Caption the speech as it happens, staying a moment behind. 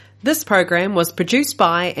This program was produced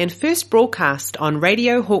by and first broadcast on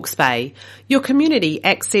Radio Hawke's Bay, your community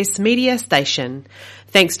access media station.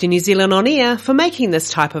 Thanks to New Zealand On Air for making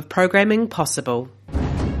this type of programming possible.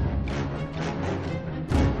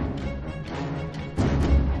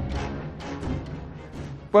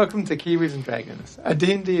 Welcome to Kiwis and Dragons, a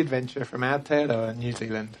D&D adventure from Aotearoa, New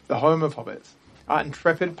Zealand, the home of hobbits. Our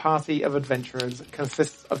intrepid party of adventurers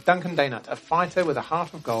consists of Duncan Daynut, a fighter with a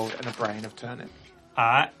heart of gold and a brain of turnip.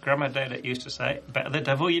 Grandma Daynut used to say, better the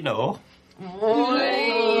devil you know.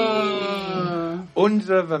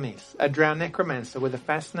 Undra Vamis, a drow necromancer with a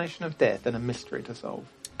fascination of death and a mystery to solve.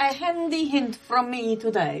 A handy hint from me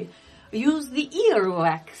today. Use the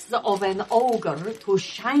earwax of an ogre to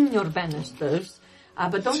shine your banisters.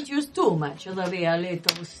 But don't use too much, or they'll be a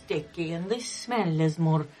little sticky, and the smell is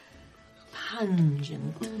more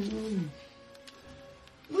pungent.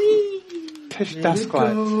 Whee! Tish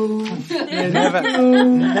Dusklike.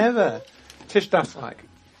 Never. Tish Dusklike.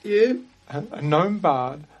 Yeah? A gnome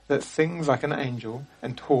bard that sings like an angel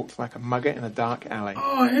and talks like a mugger in a dark alley.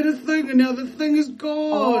 Oh, I had a thing and now the thing is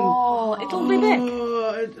gone. Oh, it'll be back.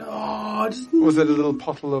 Was it a little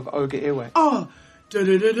pottle of ogre earwax? Oh,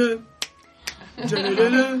 da-da-da-da.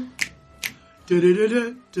 Da-da-da-da.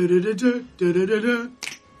 Da-da-da-da. Da-da-da-da. Da-da-da-da.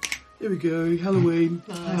 There we go, Halloween.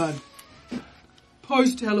 Nice.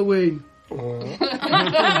 Post-Halloween.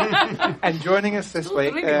 And joining us this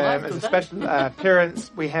week as a special appearance,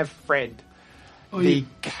 we have Fred, the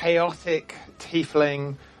chaotic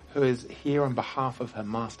tiefling who is here on behalf of her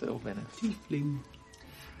master Ulvenus. Tiefling.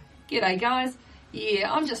 G'day, guys.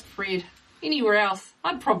 Yeah, I'm just Fred. Anywhere else,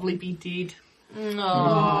 I'd probably be dead.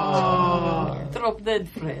 No. Drop dead,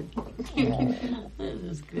 Fred. That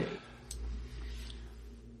is great.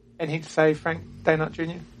 Anything to say, Frank Daynut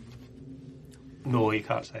Jr.? No, you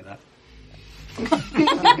can't say that. You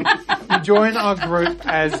join our group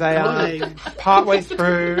as they are partway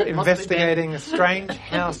through investigating a strange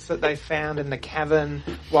house that they found in the cavern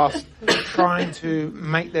whilst trying to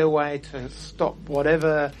make their way to stop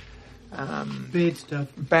whatever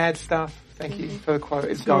bad stuff, thank you for the quote,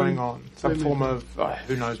 is going on. Some form of,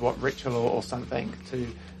 who knows what, ritual or something to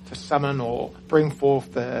summon or bring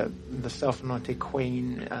forth the self-anointed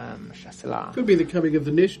Queen Chasselar. Could be the coming of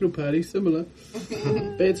the National Party, similar.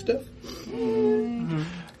 Bad stuff.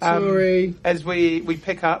 Sorry. As we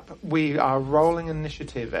pick up, we are rolling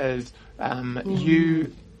initiative as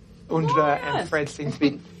you, Undra, and Fred seem to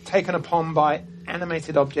be taken upon by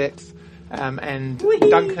animated objects. And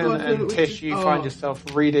Duncan and Tish, you find yourself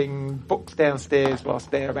reading books downstairs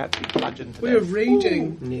whilst they're about to be bludgeoned to death. We're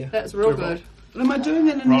reading. Yeah. That's real good. What am I doing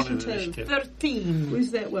an initiative? 13.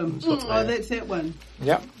 Where's that one? Oh, that's that one.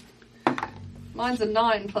 Yep. Mine's a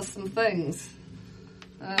 9 plus some things.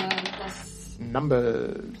 Plus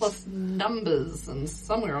numbers. And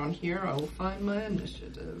somewhere on here I will find my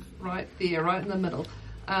initiative. Right there, right in the middle.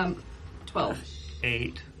 12.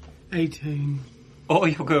 8. 18. Oh,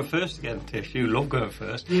 you'll go first again, Tish. You love going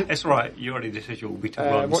first. Yep. That's right. You already decision will be to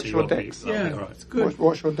run. What's your dex? Yeah, right. it's good.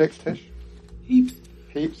 What's your dex, Tish? Heaps.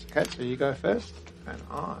 Okay, so you go first, and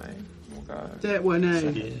I will go... That one, eh?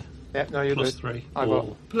 Yeah. Yep, no, you're Plus good. 3. I got...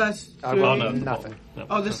 Plus 3. I got nothing. No.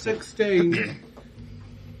 Oh, the 16.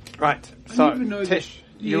 Right, so, Tish,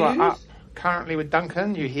 you are up. Currently with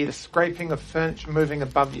Duncan, you hear the scraping of furniture moving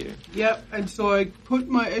above you. Yep, and so I put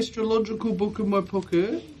my astrological book in my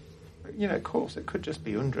pocket. You know, of course, it could just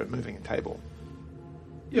be Undra moving a table.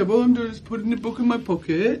 Yeah, well, I'm just putting the book in my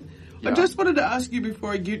pocket. Yeah. I just wanted to ask you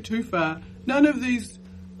before I get too far, none of these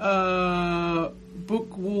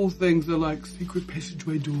book wall things are like secret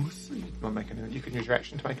passageway doors. You can use your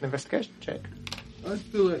action to make an investigation check. I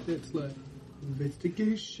feel like that's like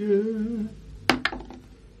investigation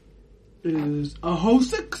is a whole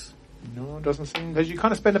 6. No, it doesn't seem. Because you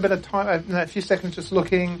kind of spend a bit of time, a few seconds, just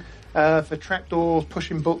looking for trapdoors,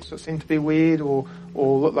 pushing books that seem to be weird or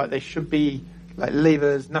look like they should be like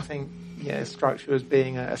levers. Nothing, strikes you as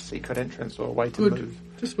being a secret entrance or a way to move.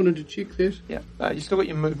 Just wanted to check that. Yeah, you still got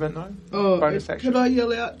your movement though. Oh, could I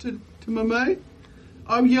yell out to my mate?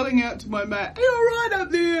 I'm yelling out to my mate. Are you all right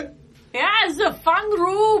up there? Yeah, it's a fun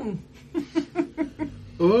room.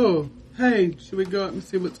 Oh, hey, should we go up and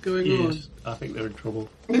see what's going on? Yes, I think they're in trouble.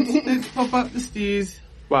 Let's pop up the stairs.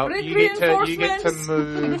 Well, you get to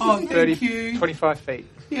move 25 feet.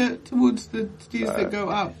 Yeah, towards the stairs that go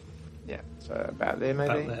up. Yeah, so about there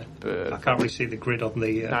maybe. About there. I can't really see the grid on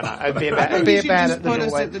the... No, it'd be about at the just put us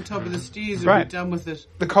doorway. at the top of the stairs and be done with it.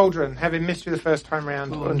 The cauldron, having missed you the first time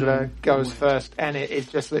round, Undra goes first, and it is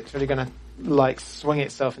just literally going to swing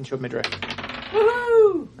itself into your midriff.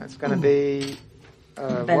 Woohoo! That's going to be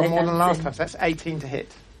one more than last time, so that's 18 to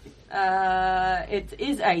hit. It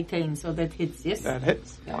is 18, so that hits, yes? That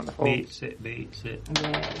hits. Yeah. Wonderful. Beats it.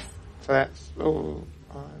 Yes. So that's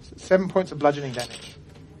 7 points of bludgeoning damage.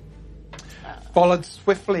 Followed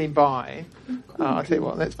swiftly by... I'll tell you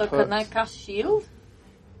what, let's So put... can I cast shield?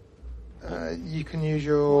 You can use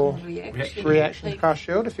your reaction to cast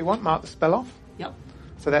shield if you want. Mark the spell off. Yep.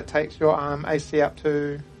 So that takes your AC up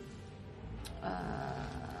to...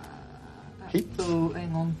 Heat. So,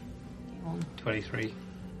 hang on. 23.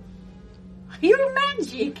 You're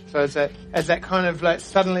magic! So as that kind of like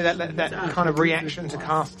suddenly that kind of reaction to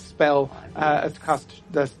cast spell, to cast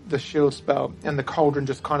the shield spell, and the cauldron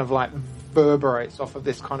just kind of like reverberates off of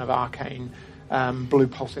this kind of arcane blue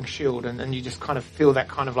pulsing shield, and you just kind of feel that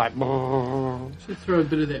kind of like. Should throw a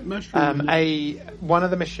bit of that mushroom. One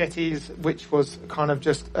of the machetes, which was kind of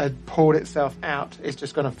just pulled itself out, is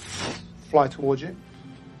just going to fly towards you.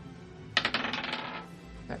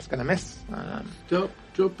 That's going to miss. Stop,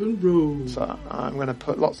 drop, and roll. So I'm going to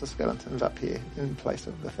put lots of skeletons up here in place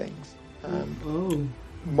of the things.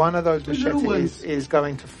 One of those machetes is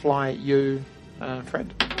going to fly at you,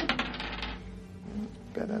 Fred.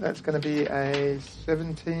 Better. That's going to be a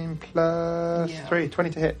 17 plus 3, 20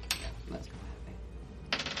 to hit.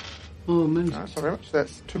 Oh, man. Sorry very much.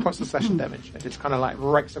 That's 2 points of slashing damage. It just kind of like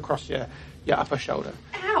rakes across your upper shoulder.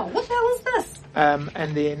 Ow, what the hell is this?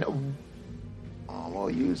 And then... we'll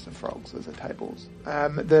use the frogs as the tables.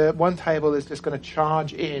 The one table is just going to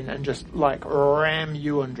charge in and just like ram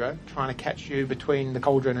you, Undra, trying to catch you between the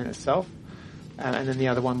cauldron and itself, and then the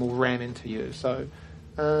other one will ram into you. So,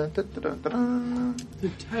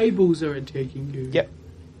 the tables are attacking you. Yep.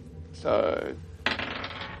 So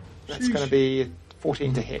that's going to be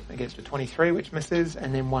 14 to hit against a 23, which misses,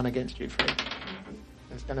 and then 1 against you, Fred.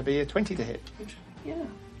 It's going to be a 20 to hit. Yeah,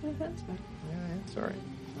 that's me. Yeah, sorry.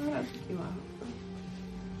 I don't think you are.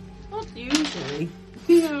 Not usually.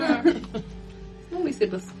 Yeah. Normally said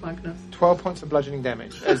with smugness. 12 points of bludgeoning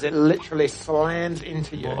damage as it literally slams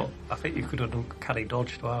into you. Well, I think you could have done uncanny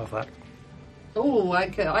dodge to have that. Oh, I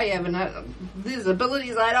have there's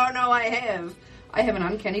abilities I don't know I have. I have an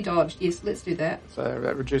uncanny dodge. Yes, let's do that. So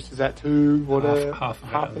that reduces that to half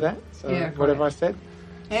of that. So yeah, whatever I said.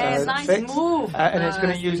 Yeah, nice 6. move. And it's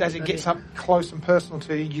going to use, as it gets up close and personal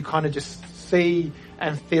to you, you kind of just see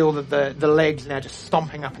and feel that the legs now just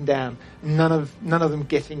stomping up and down. None of them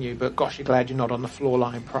getting you, but gosh, you're glad you're not on the floor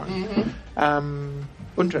lying prone.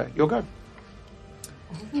 Undra, your go.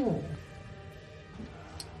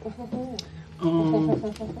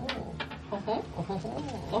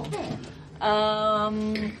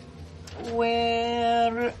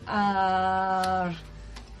 Where are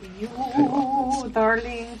you,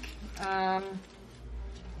 darling? Hang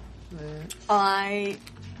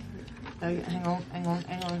on.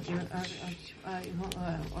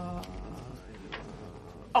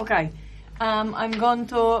 Okay. I'm going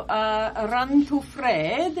to run to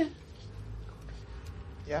Fred.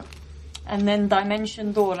 Yeah. And then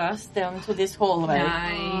dimension door us down to this hallway.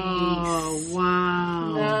 Nice. Oh,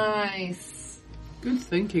 wow. Nice. Good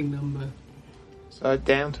thinking, Number. So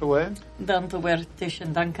down to where? Down to where Tish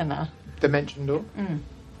and Duncan are. Dimension door.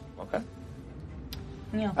 Okay.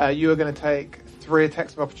 Yeah. You are going to take 3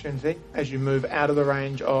 attacks of opportunity as you move out of the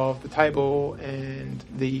range of the table and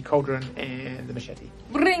the cauldron and the machete.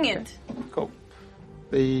 Bring it. Cool.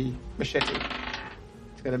 The machete.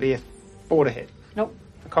 It's going to be a 4 to hit. Nope.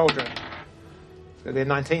 The cauldron. It's going to be a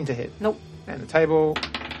 19 to hit. Nope. And the table.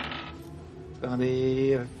 It's going to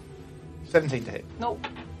be a 17 to hit. Nope.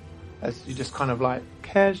 As you just kind of like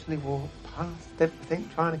casually walk past everything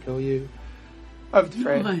trying to kill you. Over to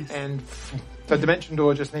Fred. Nice. And the dimension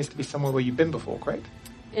door just needs to be somewhere where you've been before, correct?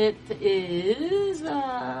 It is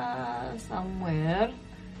somewhere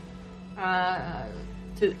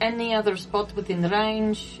to any other spot within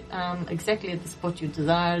range, exactly at the spot you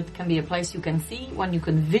desired. It can be a place you can see, one you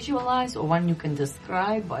can visualize, or one you can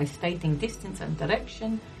describe by stating distance and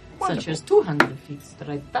direction, such as 200 feet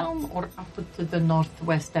straight down or up to the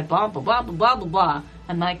northwest, blah, blah, blah, blah, blah, blah, blah.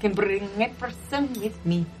 And I can bring a person with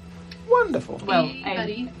me. Wonderful. Well,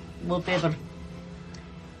 buddy. whatever.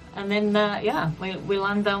 And then, we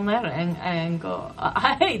land down there and go,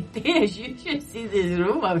 hey, Tish, you should see this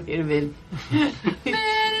room up here, man. Man,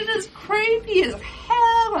 it is creepy as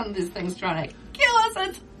hell and this thing's trying to kill us.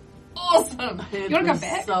 It's awesome. You want to go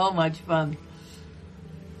back? So much fun.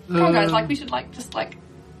 Come on, guys, we should, just.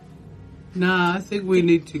 Nah, I think we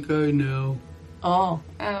need to go now. Oh.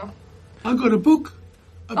 Oh. I got a book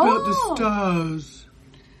about the Oh. stars.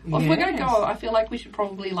 Well, if we're going to go, I feel like we should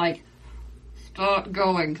probably, start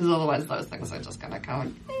going, because otherwise those things are just going to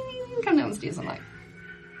come down the stairs and,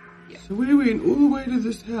 So we went all the way to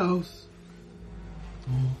this house.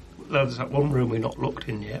 there's that one room we've not looked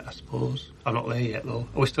in yet, I suppose. I'm not there yet, though.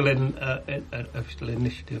 Are we still in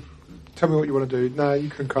initiative? Tell me what you want to do. No, you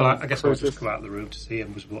can come. Well, I guess I'll just come out of the room to see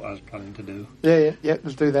him was what I was planning to do. Yeah,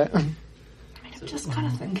 let's do that. I'm just kind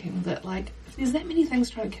of thinking that, like, if there's that many things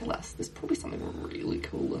trying to kill us, there's probably something really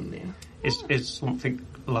cool in there. Is something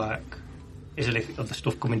like... Is it of the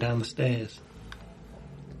stuff coming down the stairs?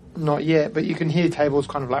 Not yet, but you can hear tables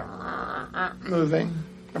kind of like moving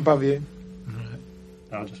above you. Right.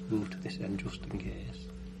 I'll just move to this end just in case.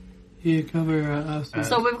 Yeah, cover us.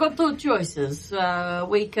 So we've got two choices.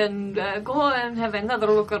 We can go and have another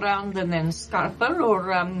look around and then scarper,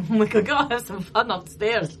 or we could go have some fun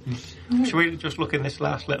upstairs. Should we just look in this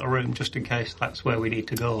last little room just in case that's where we need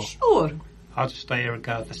to go? Sure. I'll just stay here and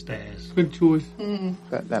guard the stairs. Good choice.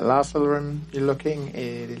 That last little room you're looking, it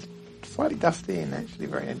is slightly dusty and actually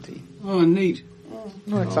very empty. Oh, neat.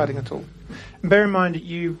 Not exciting at all. And bear in mind that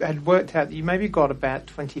you had worked out that you maybe got about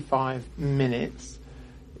 25 minutes.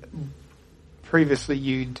 Previously,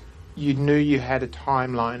 you knew you had a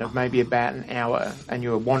timeline of maybe about an hour, and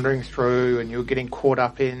you were wandering through, and you were getting caught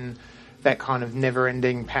up in that kind of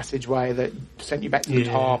never-ending passageway that sent you back to the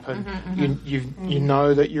top, and you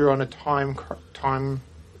know that you're on a time kind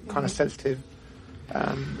of sensitive,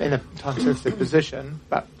 in a time-sensitive position,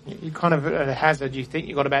 but you kind of at a hazard. You think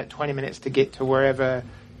you've got about 20 minutes to get to wherever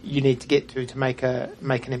you need to get to make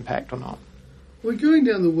an impact or not. We're going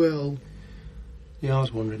down the well. Yeah, I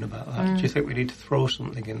was wondering about that. Do you think we need to throw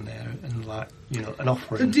something in there and, like, an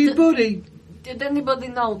offering? A dead body. Did anybody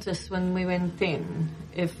notice when we went in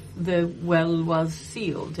if the well was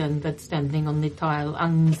sealed and that standing on the tile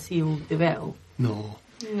unsealed the well? No.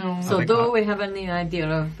 So do we have any idea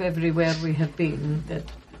of everywhere we have been that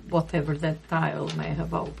whatever that tile may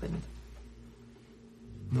have opened?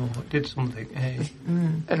 No, it did something. Hey.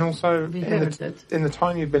 And also, We heard it. in the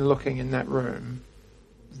time you've been looking in that room,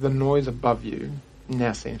 the noise above you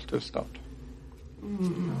now seems to have stopped.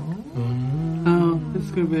 Oh,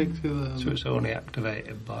 let's go back to So it's only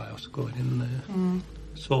activated by us going in there.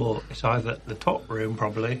 So it's either the top room,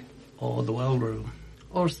 probably, or the well room.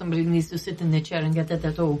 Or somebody needs to sit in the chair and get at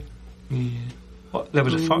that all. Yeah. What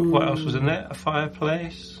else was in there? A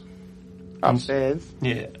fireplace? Upstairs.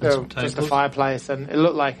 Yeah. And There some was just a tables. fireplace, and it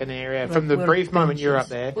looked like an area, from the brief moment you were up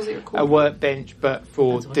there, Was it a a workbench, but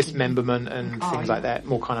for That's what it is. dismemberment and things yeah. like that,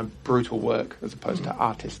 more kind of brutal work as opposed to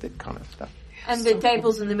artistic kind of stuff. And the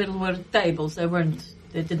tables in the middle were tables.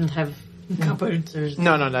 They didn't have cupboards or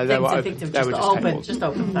No, they were things. I open. think they were They were just just open, tables. just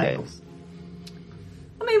open Yeah. tables.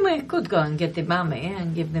 I mean, we could go and get the mummy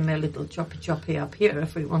and give them a little choppy up here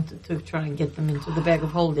if we wanted to try and get them into the bag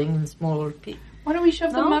of holding in smaller pieces. Why don't we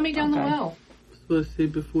shove the No? mummy down the Okay. well? what I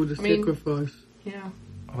said before the mean- sacrifice. Yeah.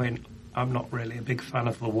 I mean, I'm not really a big fan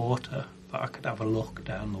of the water, but I could have a look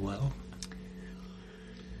down the well.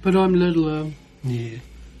 But I'm little. Yeah.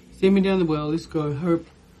 Send me down the well. Let's go. Hope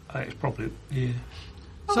It's probably, yeah.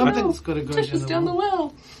 something's got to go Push us down the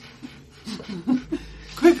well.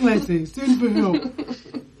 Quick, Lassie, send for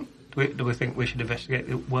help. Do we think we should investigate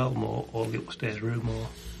the well more or the upstairs room more?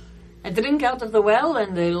 A drink out of the well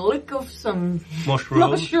and a lick of some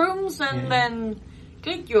Mushrooms? and then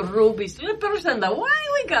click your ruby slippers and away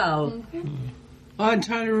we go. I'm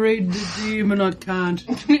trying to read the DM and I can't.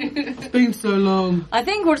 It's been so long. I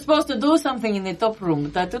think we're supposed to do something in the top room,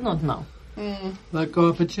 but I do not know. Like go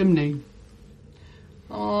up a chimney.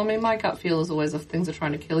 Oh, I mean, my gut feel is always if things are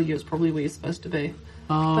trying to kill you, it's probably where you're supposed to be.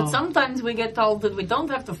 Oh. But sometimes we get told that we don't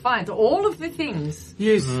have to fight all of the things.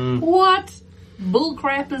 Yes. What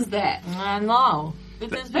bullcrap is that? I know.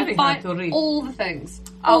 It is very hard Fight to read. all the things.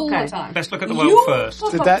 All Okay. the time. Let's look at the well first.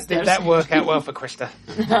 Did that work out well for Krista?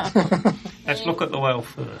 Let's look at the well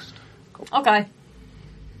first. Okay.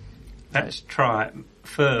 Let's try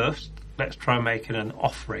making an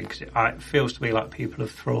offering, because it feels to me like people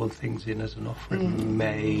have thrown things in as an offering.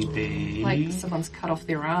 Maybe. Like someone's cut off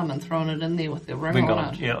their arm and thrown it in there with their ring Ring on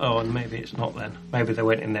on. it. Yeah, and maybe it's not then. Maybe they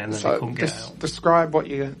went in there and then they couldn't get out. Describe what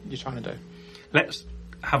you're trying to do. Let's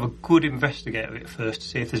have a good investigate of it first to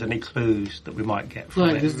see if there's any clues that we might get from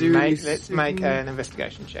Like, it. is there any Let's make an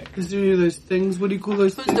investigation check. Is there any of those things? What do you call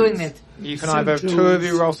those Who's things? doing it? You can Some either tools. two of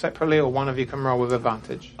you roll separately, or one of you can roll with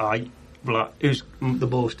advantage. Who's the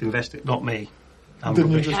most invested? Not me. I'm Then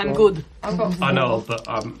you rubbish. just I'm roll. good. I've got I know, but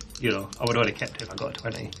I would only kept it if I got a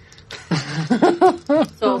 20.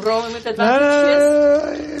 So rolling with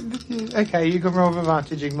advantage, yes. Okay, you can roll with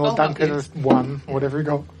advantage. Ignore I'll help Duncan you. as 1, or whatever you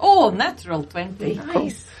got. Oh, natural 20.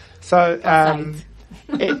 nice. So, Sight.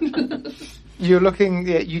 you're looking.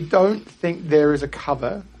 Yeah, you don't think there is a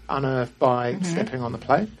cover unearthed by stepping on the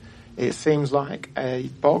plate. It seems like a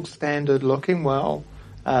bog standard looking well,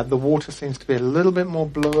 The water seems to be a little bit more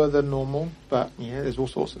bluer than normal, but there's all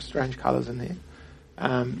sorts of strange colours in there.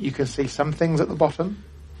 You can see some things at the bottom,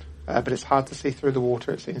 but it's hard to see through the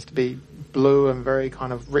water. It seems to be blue and very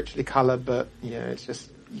kind of richly coloured, but it's just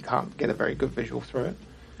you can't get a very good visual through it.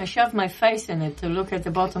 I shoved my face in it to look at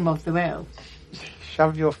the bottom of the well.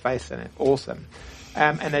 Shove your face in it. Awesome.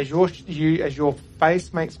 And as your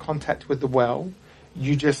face makes contact with the well,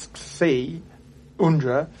 you just see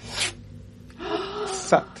Undra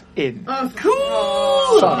sucked in. Oh,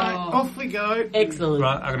 cool! So, Off we go. Excellent.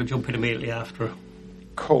 Right, I'm going to jump in immediately after her.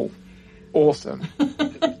 cool. Awesome.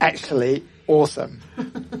 Actually, awesome.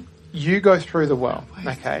 You go through the well,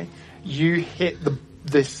 okay? You hit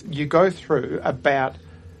you go through about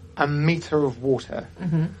a metre of water,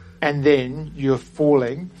 and then you're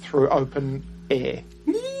falling through open air.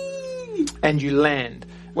 And you land.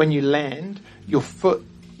 When you land, your foot...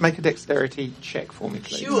 Make a dexterity check for me,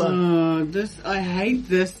 please. Sure. Oh, I hate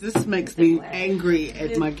this. This makes me angry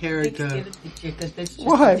at my character.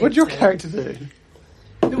 Why? What'd your character do?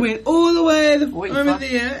 It went all the way over fuck.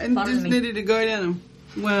 there and just needed to go down.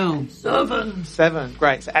 Well, 7.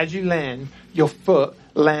 Great. So as you land, your foot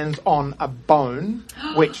lands on a bone,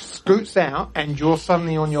 which scoots out, and you're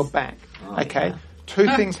suddenly on your back. Okay? Yeah.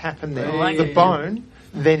 2 things happen there. like The it. bone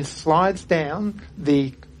then slides down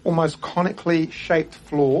the almost conically shaped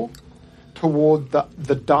floor toward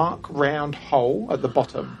the dark round hole at the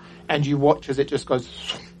bottom, and you watch as it just goes,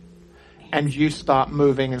 and you start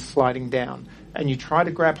moving and sliding down, and you try to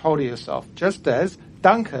grab hold of yourself just as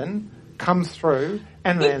Duncan comes through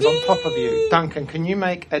and lands on top of you. Duncan, can you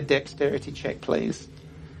make a dexterity check, please?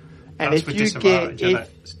 And That's if with you disadvantage, get isn't it?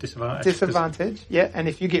 It's disadvantage. disadvantage, yeah, and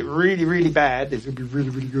if you get really, really bad, this will be really,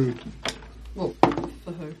 really good. Well,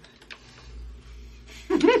 for who?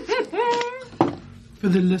 for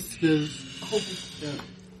the listeners.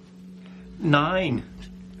 9.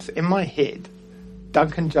 So in my head,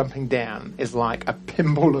 Duncan jumping down is like a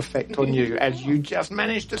pinball effect on you. As you just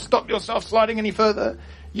manage to stop yourself sliding any further,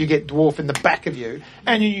 you get dwarf in the back of you,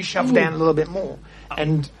 and you shove down a little bit more.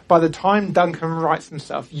 And by the time Duncan rights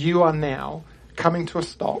himself, you are now coming to a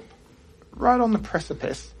stop right on the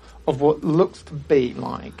precipice of what looks to be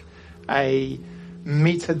like a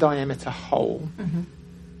metre diameter hole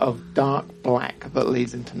of dark black that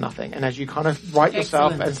leads into nothing. And as you kind of right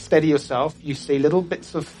yourself and steady yourself, you see little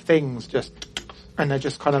bits of things and they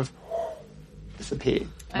just kind of disappear.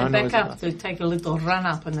 I back up to take a little run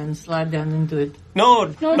up and then slide down into it.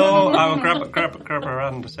 No, I'll grab her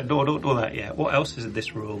hand and say, no, don't do that yet. What else is in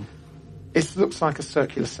this room? It looks like a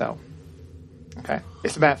circular cell. Okay.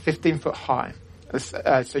 It's about 15 foot high.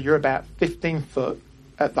 So you're about 15 foot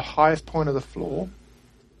at the highest point of the floor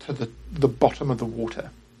to the bottom of the water.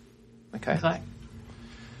 Okay.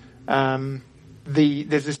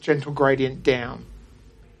 There's this gentle gradient down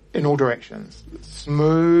in all directions.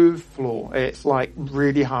 Smooth floor. It's like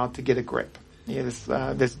really hard to get a grip. Yeah,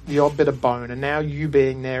 there's the odd bit of bone, and now you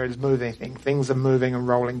being there is moving things. Things are moving and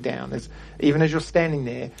rolling down. Even as you're standing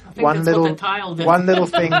there, one little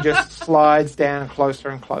thing just slides down closer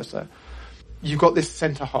and closer. You've got this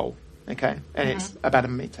center hole, okay, and it's about a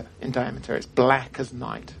meter in diameter. It's black as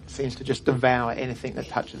night. It seems to just devour anything that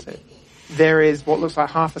touches it. There is what looks like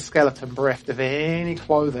half a skeleton bereft of any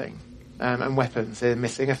clothing and weapons. They're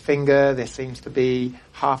missing a finger. There seems to be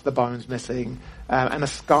half the bones missing, and a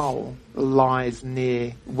skull lies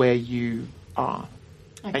near where you are.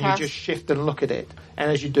 And you just shift and look at it, and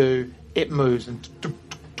as you do, it moves and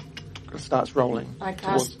starts rolling. I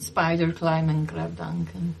cast Spider Climb and grab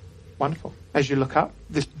Duncan. Wonderful. As you look up,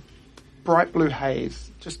 this bright blue haze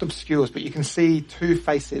just obscures, but you can see 2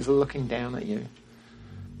 faces looking down at you.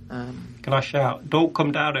 Can I shout, don't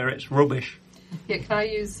come down here, it's rubbish? Yeah, can I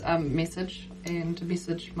use message and to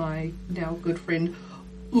message my now good friend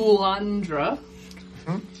Uandra?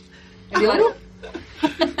 And be like,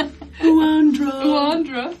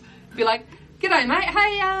 Uandra. Be like, g'day mate,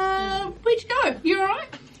 hey, where'd you go? You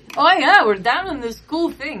alright? Oh yeah, we're down in this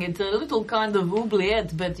cool thing. It's a little kind of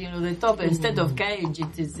oubliette, but the top instead of cage,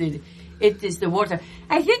 it is the water.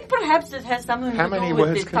 I think perhaps it has something to do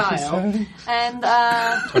with the tile. And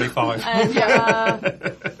 25. And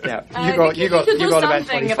you got about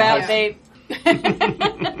 25. About the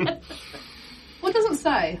What does it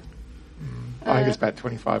say? I think it's about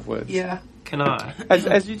 25 words. Yeah. Can I?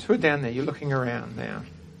 As you two are down there, you're looking around now,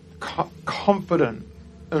 confident.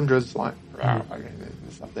 Undra's like,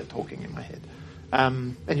 there's stuff they're talking in my head.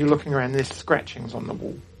 And you're looking around, there's scratchings on the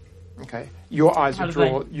wall. Okay. Your eyes are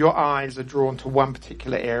drawn to one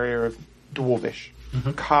particular area of Dwarvish,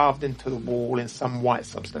 carved into the wall in some white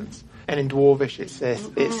substance. And in Dwarvish it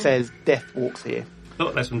says Death walks here.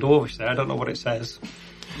 Look, there's some Dwarvish there, I don't know what it says.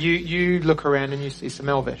 You look around and you see some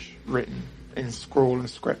Elvish written in scrawl and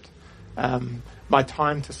script. My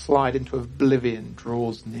time to slide into oblivion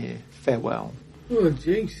draws near. Farewell. Oh,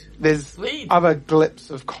 jeez. There's Sweet. other glips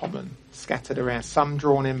of common scattered around. Some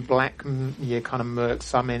drawn in black, kind of murk.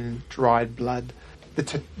 Some in dried blood. The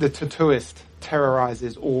tattooist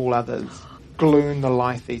terrorizes all others. Gloon the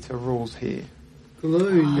Lithe Eater rules here.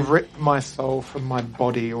 Gloon. Rip my soul from my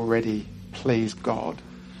body already, please God.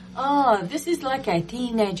 Oh, this is like a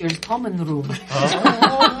teenager's common room.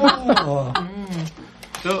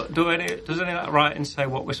 Does any of that writing say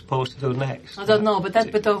what we're supposed to do next? I don't know, but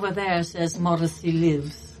that bit over there says Morrissey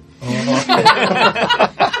lives.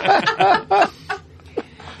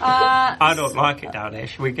 I don't like it down here.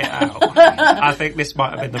 Should we get out? I think this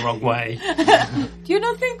might have been the wrong way. Do you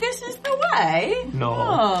not think this is the way?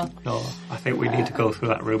 No. I think we need to go through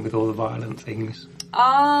that room with all the violent things.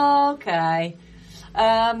 Okay.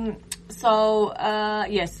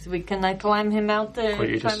 Yes, can I climb him out Could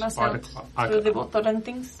you try just myself find through the water and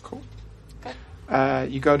things? Cool. Okay.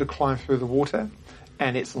 You go to climb through the water,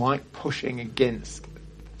 and it's like pushing against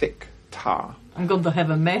thick tar. I'm going to have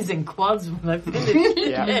amazing quads when I finish.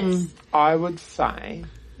 Yeah. Yes. I would say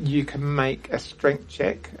you can make a strength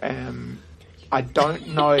check. I don't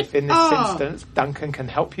know if in this instance Duncan can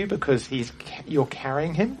help you because you're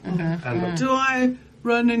carrying him. And Do I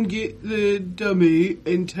run and get the dummy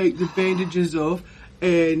and take the bandages off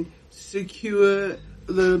and secure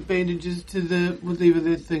the bandages to the whatever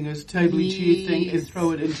the thing is, table chair thing, and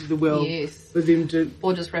throw it into the well for them to...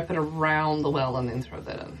 Or just wrap it around the well and then throw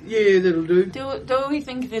that in. Yeah, that'll do. Do we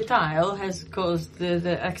think the tile has caused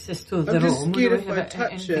the access to the I'm just room? scared Do if we I have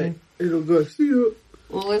touch anything? it, it'll go...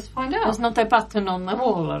 Well, let's find out. There's not a button on the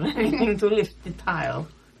wall or anything to lift the tile.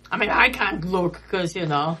 I mean, I can't look because,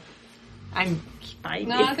 I'm spidey.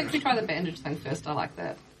 No, I think we try the bandage thing first. I like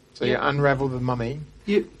that. So you unravel the mummy.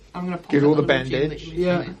 Yep. I'm going to pop Get a all the little gem bandage. that you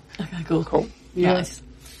Yeah. mentioned Okay, cool. Cool. Yeah. Nice.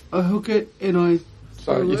 I hook it and I...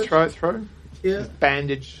 So you throw it through. Yeah.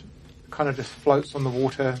 Bandage kind of just floats on the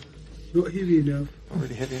water. Not heavy enough. Not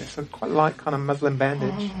really heavy. It's a quite light kind of muslin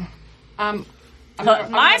bandage.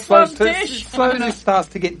 My front dish! Slowly starts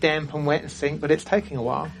to get damp and wet and sink, but it's taking a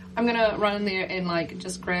while. I'm gonna run in there and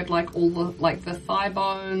just grab all the the thigh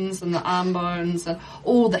bones and the arm bones and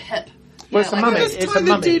all the hip. Well, it's a mummy. Just It's tie a the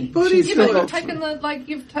mummy. dead body She's to still it. got- Taken the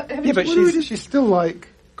haven't Yeah, but you- she's still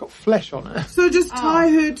got flesh on her. So just tie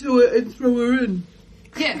her to it and throw her in.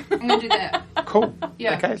 yeah, I'm gonna do that. Cool.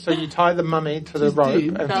 Yeah. Okay, so you tie the mummy to the She's rope dead.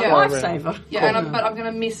 and The throw her in. lifesaver. Yeah, but I'm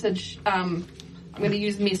gonna message. I'm gonna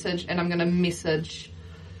use message and I'm gonna message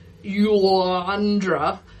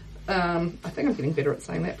Yolandra. I think I'm getting better at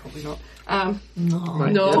saying that. Probably not.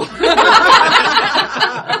 No.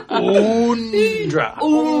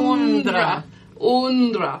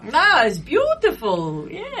 Undra. No, it's beautiful.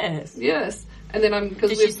 Yes. Yes. And then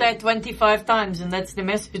Did she say it 25 times and that's the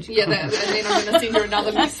message? Yeah, and then I'm going to send her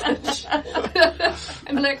another message.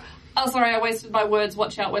 And be like, oh, sorry, I wasted my words.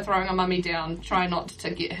 Watch out, we're throwing a mummy down. Try not to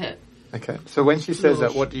get hit. Okay, so when she says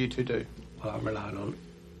that, what do you two do? Well, I'm relying on...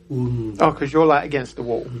 Oh, because you're against the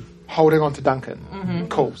wall, holding on to Duncan.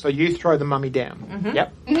 Cool. So you throw the mummy down.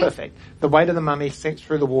 Yep, perfect. The weight of the mummy sinks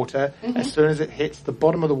through the water. As soon as it hits the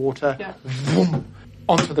bottom of the water, vroom,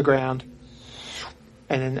 onto the ground.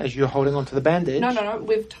 And then as you're holding onto the bandage... No.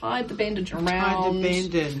 We've tied the bandage around... Tie the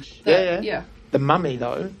bandage. Yeah. The mummy,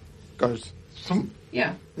 though, goes... thump.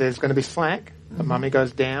 Yeah. There's going to be slack. The mummy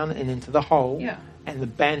goes down and into the hole. Yeah. And the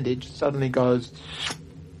bandage suddenly goes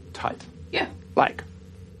tight. Yeah. Like...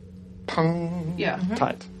 pung. Yeah.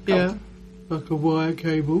 Tight. Yeah. Like a wire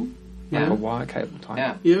cable. Like a wire cable tight.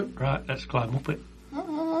 Yeah. Yep. Right, let's climb up it.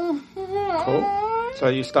 Cool. So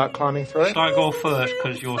you start climbing through it? Shall I go first,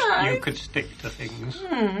 because you could stick to things?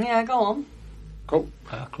 Yeah, go on. Cool.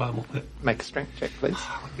 I'll climb up it. Make a strength check, please.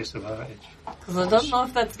 Disadvantage. Because I don't know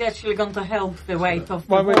if that's actually going to help the weight of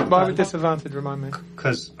the Why would water. disadvantage remind me?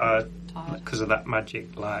 Because of that magic,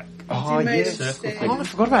 Oh, You made yes. it stand. Oh, I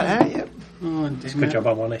forgot about that. Yep. Oh, damn Good it. job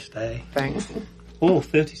I'm honest, eh? Thanks. Oh,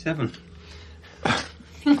 37.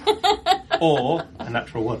 Or a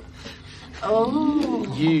natural one.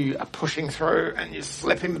 Oh. You are pushing through and you're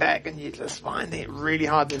slipping back and you're just finding it really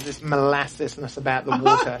hard. There's this molassousness about the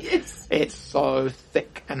water. Yes. It's so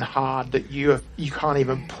thick and hard that you can't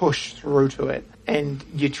even push through to it. And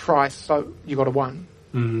you try you got a 1.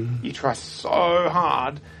 You try so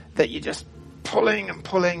hard that you're just pulling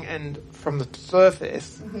and from the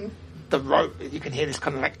surface, the rope, you can hear this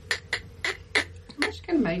kind of How much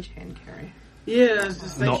can Mage Hand carry? Yeah, I was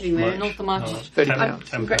just Not thinking that. Not much. 30 10 pounds.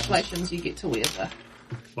 Congratulations, you get to wear the...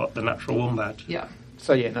 What, the natural one badge? Yeah.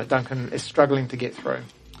 So yeah, no, Duncan is struggling to get through.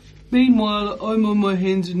 Meanwhile, I'm on my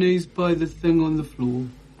hands and knees by the thing on the floor.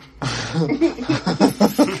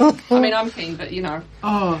 I mean, I'm keen, but you know.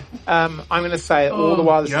 Oh. I'm going to say all the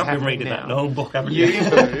while this You is haven't been happening reading now. that long book, haven't you? You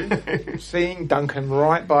two, seeing Duncan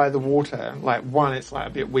right by the water, like, one, it's like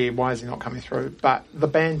a bit weird, why is he not coming through? But the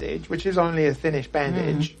bandage, which is only a thinnish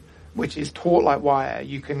bandage, which is taut like wire,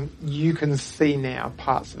 you can see now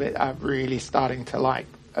parts of it are really starting to, like,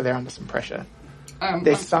 they're under some pressure.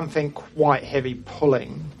 There's something quite heavy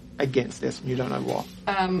pulling against this, and you don't know what.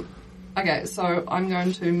 Okay, so I'm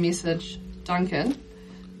going to message Duncan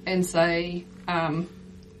and say,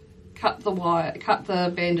 cut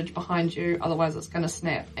the bandage behind you, otherwise it's going to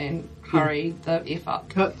snap, and hurry the F up.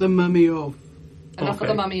 Cut the mummy off. Enough of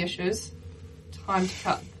the mummy issues. Time to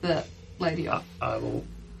cut the lady off. I will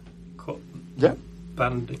cut Yeah.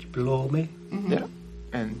 bandage below me. Yeah.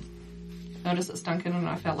 And Notice it's Duncan, and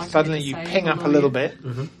I felt like suddenly I had to you say ping up a below little you. bit,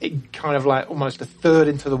 it kind of like almost a third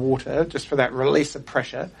into the water, just for that release of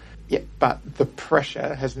pressure. Yeah, but the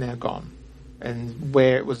pressure has now gone. And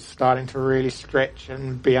where it was starting to really stretch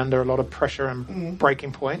and be under a lot of pressure and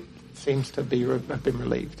breaking point, seems to be have been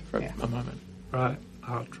relieved for a moment. Right,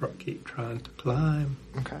 I'll keep trying to climb.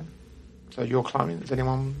 Okay. So you're climbing. Is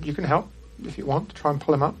anyone you can help if you want to try and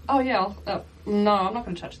pull him up? Oh, yeah. No, I'm not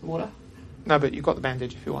going to touch the water. No, but you've got the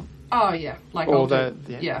bandage if you want. Oh, yeah. Like, Or I'll the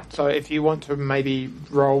do, yeah. So if you want to maybe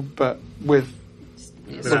roll, but with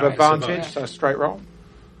Yes. with advantage, Yeah. so straight roll.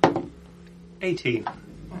 18.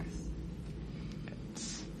 Nice.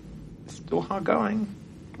 It's still hard going.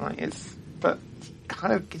 But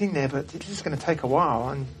kind of getting there, but it's just going to take a while,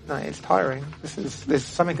 and it's tiring. There's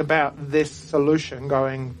something about this solution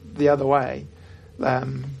going the other way. I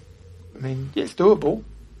mean, it's doable,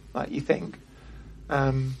 like you think.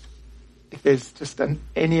 If there's just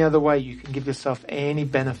any other way you can give yourself any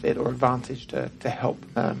benefit or advantage to help.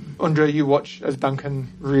 Undra, you watch as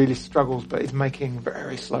Duncan really struggles, but is making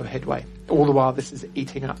very slow headway. All the while, this is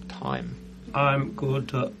eating up time. I'm going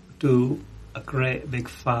to do a great big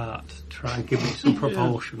fart to try and give me some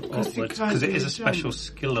propulsion upwards, because it is a special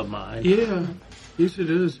skill of mine. Yeah. Yes, it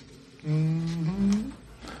is.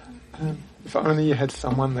 If only you had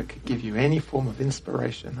someone that could give you any form of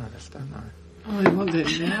inspiration. I just don't know. Oh, you want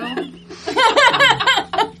that now?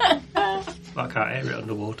 I can't hear it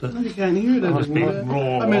underwater. Oh, you can't hear it must be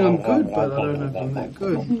underwater. I mean, I'm good, but I don't know if I'm that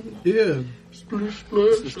good. Yeah. Splish,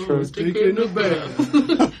 splash, I was taking a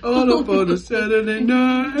bath. All up on a Saturday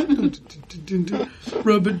night.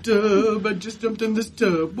 Rub-a-dub, I just jumped in this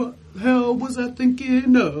tub. What the hell was I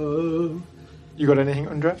thinking of? You got anything,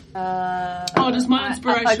 Undra? Does my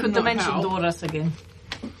inspiration I could not dimension help? door us again.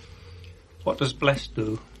 What does Bless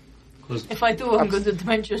do? 'Cause If I do, I'm going to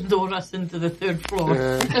dimension door us into the third floor.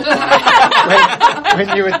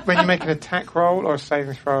 When you make an attack roll or a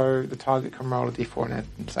saving throw, the target can roll a d4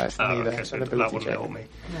 and say it's neither. okay, so an that ability wouldn't check. help me.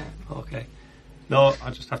 No. Okay. No, I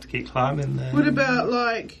just have to keep climbing there. What about,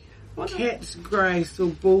 like, cat's grace or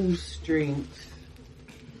bull strength?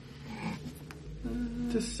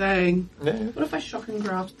 Just saying. Yeah. What if I shock and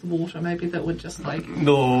grasp the water? Maybe that would just, like,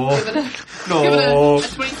 No. give it a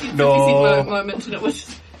 20-50 moment, and it would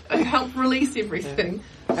just help release everything.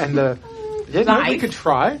 And we could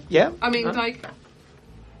try. Yeah. I mean, like,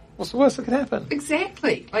 What's the worst that could happen?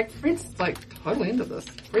 exactly. Like, Fred's, like, totally into this.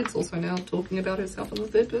 Fred's also now talking about herself in the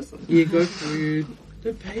third person. Yeah, go through.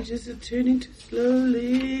 The pages are turning too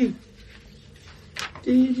slowly.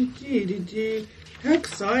 How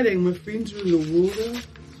exciting, my friends are in the water.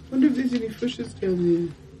 Wonder if there's any fishes down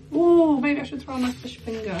there. Oh, maybe I should throw my fish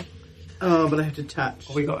finger. Oh, but I have to touch.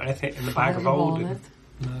 Have we got anything in the bag of holding?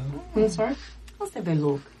 No. I'm sorry? Let's have a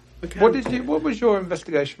look. What was your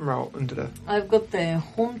investigation roll under the? I've got the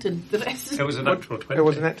haunted dress. It was a natural 20. It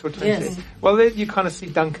was an actual 20. Yes. Well, then you kind of see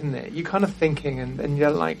Duncan there. You're kind of thinking, and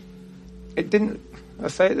you're like, it didn't. I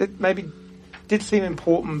say it maybe did seem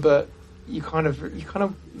important, but you kind of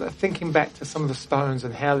thinking back to some of the stones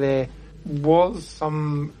and how there was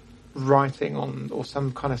some writing on, or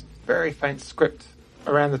some kind of very faint script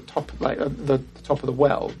around the top, like the top of the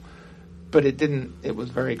well. But it didn't. It was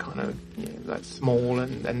very kind of like small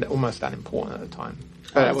and almost unimportant at the time.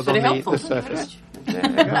 But it was on the surface. Yeah,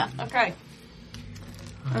 there you go. Okay.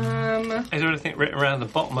 Is there anything written around the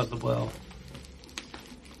bottom of the well?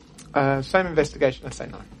 Same investigation. I'd say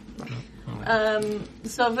no.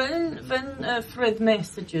 So when Fred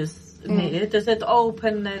messages me, does it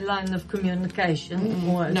open a line of communication,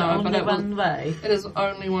 or is No, it but only it will- one way? It is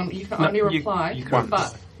only one. You can No, only you- reply you can't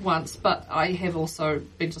once. But I have also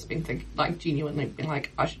been thinking, like, genuinely been like,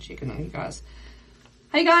 I should check in on you guys.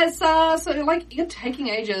 Hey guys, so like you're taking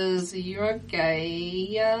ages. Are you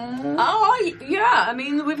okay? Oh, yeah. I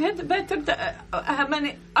mean, we've had better. How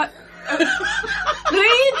many?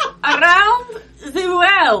 Read around the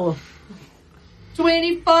well.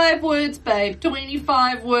 25 words, babe.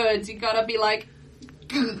 25 words. You gotta be like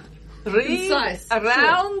Read concise.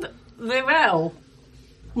 around the well.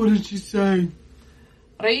 What did she say?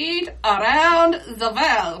 Read around the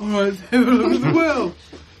well. Alright, have a look at the well.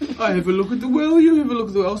 I have a look at the well, you have a look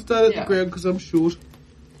at the well. I'll start at the ground because I'm short.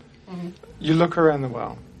 You look around the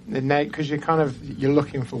well, because you're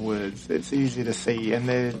looking for words. It's easy to see, and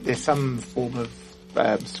there's some form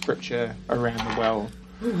of scripture around the well.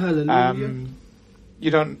 Oh, hallelujah. You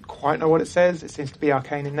don't quite know what it says. It seems to be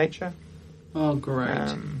arcane in nature. Oh,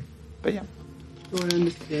 great. But yeah. Do I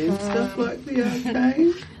understand stuff like the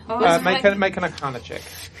arcane? Make an Arcana check.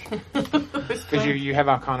 Because you have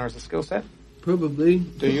Arcana as a skill set. Probably.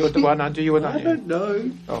 Do you? Well, no, do you or don't I you? don't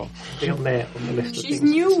know. Oh. Still there on the list of She's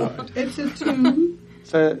things. new. So, It's a 2.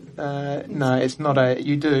 So, no, it's not a...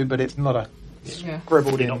 You do, but it's not a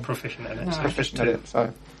scribbled you're in. not proficient in it. No. So Proficient at it,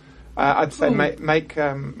 so... I'd say make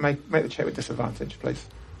the check with disadvantage, please.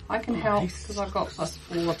 I can help because I've got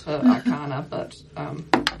 +4 to Arcana, but it's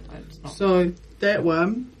not. So, that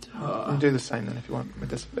one. And do the same then if you want.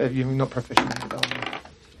 With this, if you're not proficient in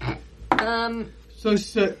it. So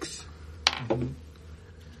 6.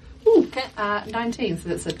 Okay, 19, so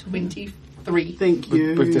that's a 23. Thank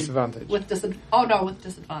you. With disadvantage. With disadvantage. Oh no, with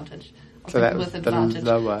disadvantage. So that with was advantage.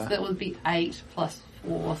 the lower. So that would be 8 plus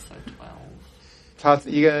 4, so 12. It's hard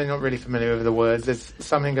you're not really familiar with the words. There's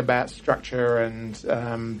something about structure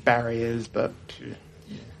and barriers, but...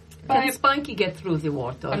 Can Spunky get through the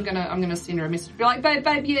water? I'm gonna send her a message. Be like,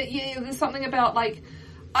 babe, yeah. There's something about like,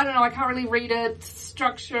 I don't know. I can't really read it.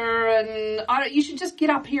 Structure and you should just get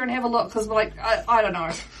up here and have a look because like I don't know.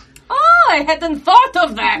 Oh, I hadn't thought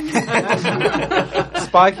of that.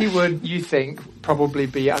 Spiky would, you think, probably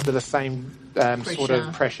be under the same sort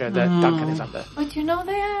of pressure that Duncan is under. But you know,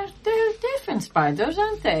 they're different spiders,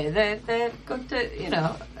 aren't they? They're got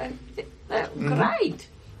they're great.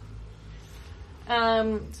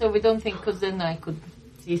 So we don't think, because then I could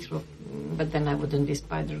see through, but then I wouldn't be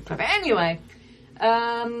spider clever. Anyway,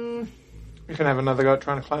 You can have another go at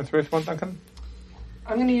trying to climb through if you want, Duncan.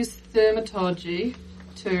 I'm going to use thermatology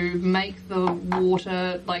to make the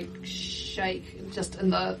water like shake, just in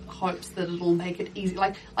the hopes that it'll make it easy,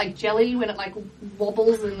 like jelly when it like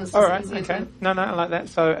wobbles and it's All right, easier okay. to- No, I like that.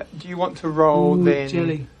 So, do you want to roll then?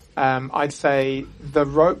 Jelly. I'd say the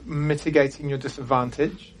rope mitigating your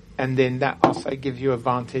disadvantage, and then that also gives you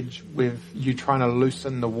advantage with you trying to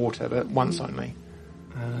loosen the water, but once only.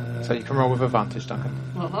 So you can roll with advantage, Duncan.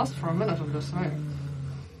 Well, it lasts for a minute, I'm just saying.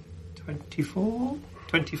 24?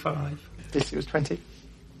 25. This was 20.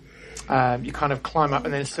 You kind of climb up,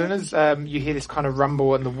 and then as soon as you hear this kind of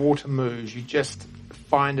rumble and the water moves, you just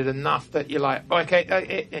find it enough that you're like,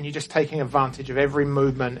 okay, and you're just taking advantage of every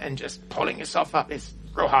movement and just pulling yourself up. It's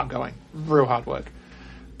real hard going, real hard work.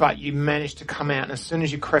 But you manage to come out, and as soon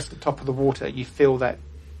as you crest the top of the water, you feel that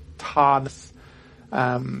tarness,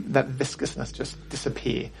 that viscousness just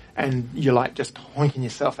disappear, and you're like just hoinking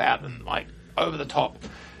yourself out and like over the top,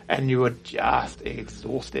 and you were just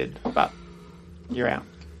exhausted, but you're out.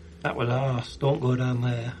 That was arse. Don't go down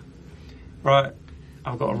there. Right,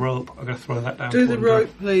 I've got a rope. I'm going to throw that down. Do the under. rope,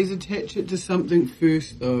 please. Attach it to something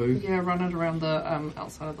first, though. Yeah, run it around the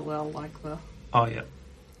outside of the well, like the. Oh, yeah.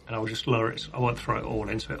 And I will just lower it. I won't throw it all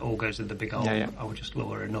in, so it all goes in the big hole. Yeah. I will just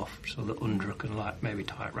lower enough so that Undra can like maybe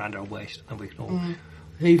tie it round her waist, and we can all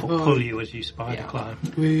Heave pull you as you spider Yeah. climb.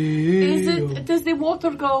 Does the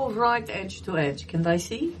water go right edge to edge? Can I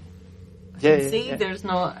see? Yeah. There's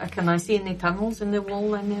no. Can I see any tunnels in the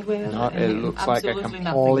wall anywhere? No, it looks like a Absolutely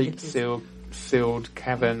nothing. complete It is. sealed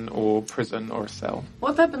cavern or prison or a cell.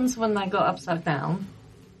 What happens when I go upside down?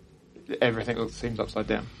 Everything seems upside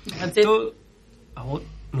down. That's it. No, I won't.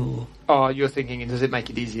 No. Oh, you're thinking, does it make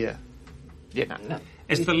it easier? Yeah, no. No.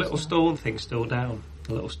 Is the little stone thing still down?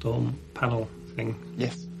 The little stone panel thing?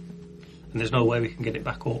 Yes. And there's no way we can get it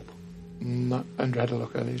back up? No, Andrew had a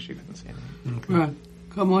look earlier, she couldn't see anything. Right.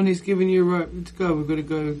 Come on, he's giving you a rope. Let's go. We've got to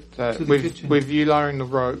go So to the kitchen. with you lowering the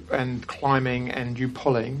rope and climbing and you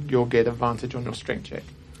pulling, you'll get advantage on your strength check.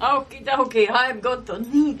 Okay, I'm going to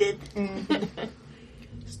need it.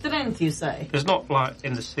 Strength, you say? There's not, like,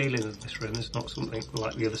 in the ceiling of this room, there's not something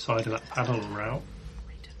like the other side of that panel route.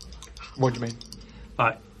 What do you mean?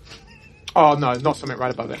 Like, Oh, no, not something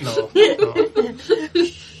right above it. no.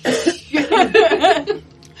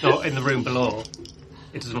 Not in the room below.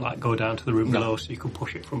 It doesn't, like, go down to the room below, so you can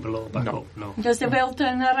push it from below back No. up. No. Does the well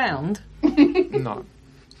turn around? No.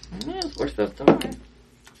 Yeah, of course, that's all right.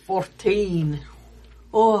 14.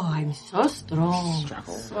 Oh, I'm so strong.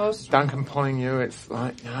 Struggle. So strong. Duncan pulling you, it's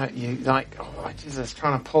like, oh, Jesus,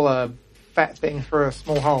 trying to pull a fat thing through a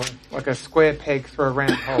small hole, like a square peg through a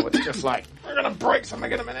round hole. It's just like, we're going to break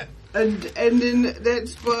something in a minute. And then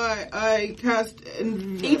that's why I cast...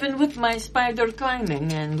 Even with my spider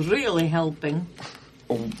climbing and really helping.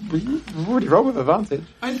 Oh, you already roll with advantage.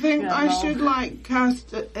 I think I should,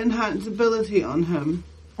 cast enhance ability on him.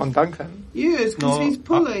 On Duncan? Yes, because he's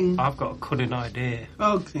pulling. I've got a cunning idea.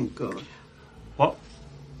 Oh, thank God. What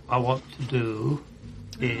I want to do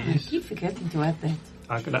I is keep forgetting to add that.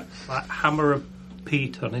 I'm going to hammer a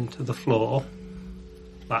piton into the floor,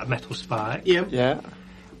 like a metal spike. Yep. Yeah.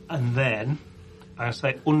 And then I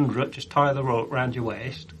say, under it, just tie the rope round your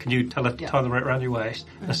waist. Can you tell her to tie the rope round your waist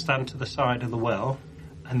and stand to the side of the well?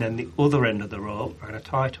 And then the other end of the rope, I'm going to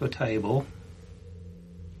tie to a table.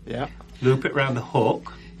 Yeah. Loop it round the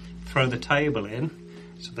hook, throw the table in,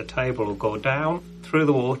 so the table will go down through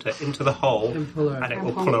the water into the hole, and it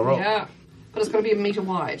will pull her up. Yeah. But it's got to be a metre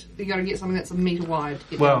wide. You've got to get something that's a metre wide to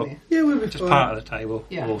get Well, down there. Yeah, we'll be Just fine. part of the table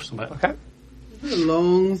Yeah. or something. Okay. A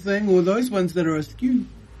long thing, or those ones that are askew.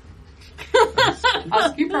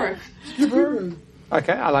 Ask you, bro.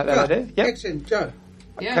 Okay, I like that idea. Yep. Action, Joe.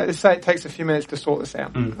 Yeah. Okay, let's say it takes a few minutes to sort this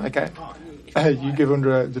out. Okay. You give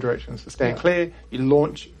under the directions to stand clear. You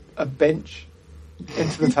launch a bench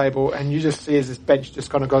into the table, and you just see as this bench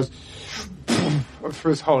just kind of goes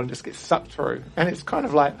through this hole and just gets sucked through. And it's kind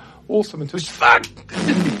of like awesome until it's fuck!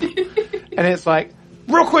 And it's like,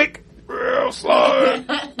 real quick, real slow.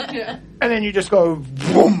 Yeah. And then you just go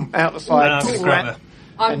boom out the side. No, grab her.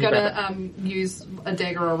 I'm And you going to use a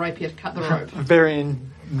dagger or a rapier to cut the rope. Very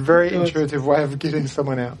intuitive way of getting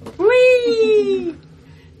someone out. Whee!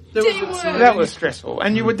 That was stressful.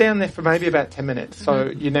 And you were down there for maybe about 10 minutes.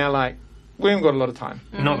 So you're now like, we haven't got a lot of time.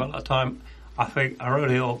 Not got a lot of time. I think I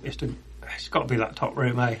really hope it's got to be that top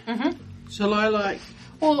room, eh? Shall I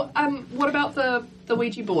Well, what about the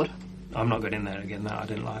Ouija board? I'm not going in there again. That I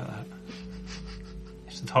didn't like that.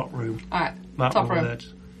 It's the top room. Alright, Mark top my room.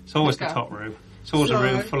 words. It's always Let's the go. top room. It's always a So-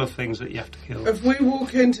 room full of things that you have to kill. if we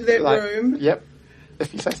walk into that Like, room? Yep.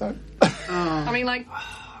 If you say so. I mean, like,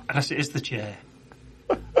 Unless it is the chair.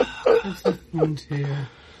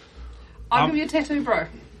 I'll give you a tattoo, bro.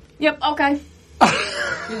 Yep, okay.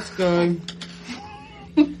 Let's go.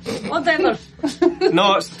 Whatever.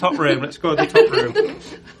 No, it's the top room. Let's go to the top room.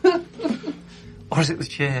 Or is it the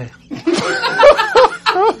chair?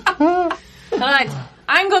 Right.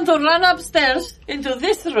 I'm going to run upstairs into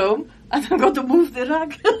this room and I'm going to move the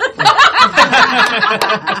rug.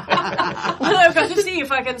 And I'm going to see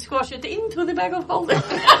if I can squash it into the bag of holding. While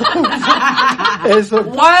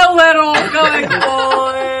we're all going,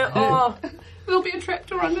 oh. There'll be a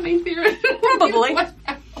trapdoor underneath there. Probably.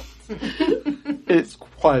 It's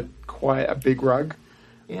quite a big rug.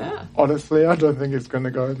 Yeah. Honestly, I don't think it's going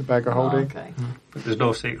to go in the bag of holding. Okay. But there's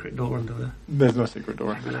no secret door under there. There's no secret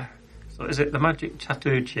door under there. So is it the magic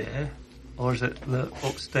tattoo chair? Or is it the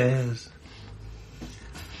upstairs?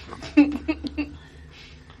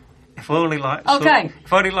 If only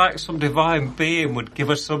some divine being would give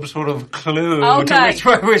us some sort of clue to Okay. which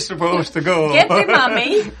way we're supposed to go. Get the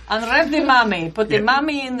mummy and wrap the mummy. Put the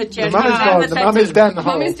mummy in the chair. The mummy's gone. The mummy's down the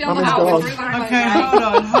hole. Mummy's down the Mummy's hole. gone. Okay,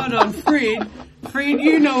 hold on. Fred,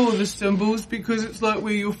 you know all the symbols because it's like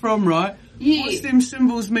where you're from, right? Yeah. What's them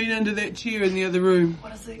symbols mean under that chair in the other room?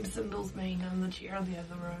 What does these symbols mean in the chair in the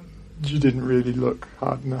other room? You didn't really look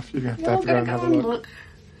hard enough. You're going to have to go and have a look.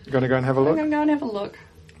 You're going to go and have a I'm look? going to go and have a look.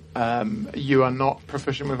 You are not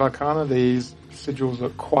proficient with Arcana. These sigils are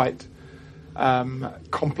quite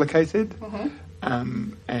complicated.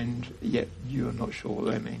 And yet you are not sure what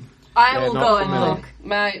they mean. I They're will not go and familiar. look.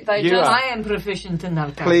 Mate, they You just... are. I am proficient in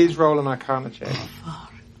Arcana. Please roll an Arcana check.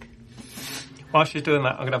 While she's doing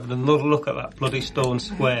that, I'm going to have another look at that bloody stone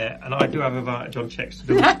square, and I do have advantage on checks to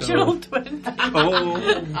do with Natural stone. 20. Oh,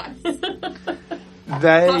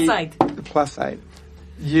 They +8. +8.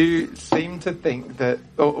 You seem to think that,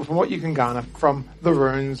 or from what you can garner from the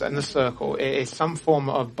runes and the circle, it is some form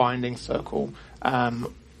of binding circle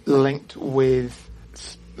linked with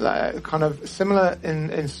kind of similar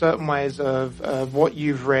in certain ways of what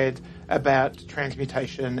you've read about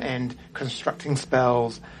transmutation and constructing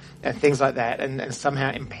spells and things like that, and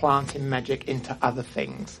somehow implanting magic into other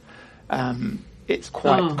things. It's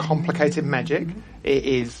quite complicated magic. It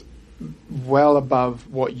is well above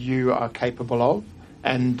what you are capable of.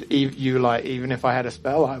 And even if I had a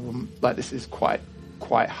spell, I wouldn't, this is quite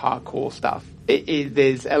hardcore stuff.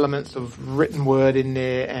 There's elements of written word in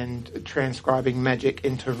there and transcribing magic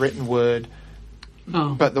into written word,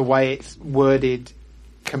 but the way it's worded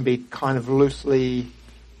can be kind of loosely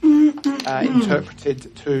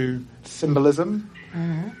interpreted to symbolism,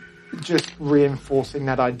 just reinforcing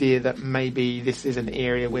that idea that maybe this is an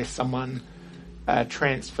area where someone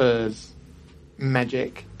transfers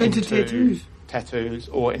magic into tattoos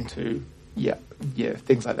or into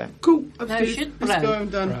things like that. Cool. No Upstairs. shit, Let's bro. go. I'm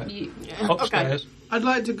done. Right. Upstairs. I'd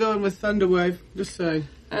like to go in with Thunderwave. Just saying.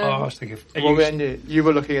 I was thinking. Well, then you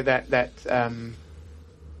were looking at that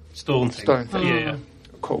Stone thing. stone thing. Yeah.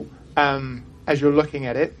 Cool. As you're looking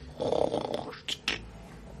at it,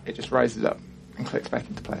 it just raises up and clicks back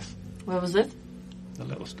into place. Where was it? The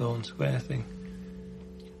little stone square thing.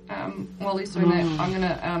 While he's doing that, I'm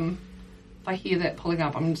gonna, if I hear that pulling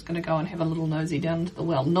up, I'm just gonna go and have a little nosy down into the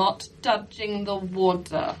well, not touching the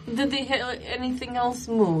water. Did anything else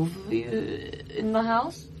move in the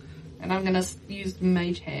house? And I'm gonna use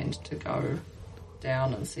Mage Hand to go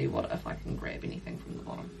down and see if I can grab anything from the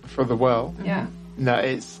bottom. For the well, Yeah. no,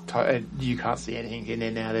 you can't see anything in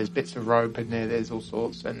there now. There's bits of rope in there. There's all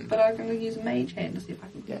sorts, and But I'm gonna use Mage Hand to see if I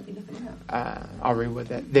can grab anything out. I'll reword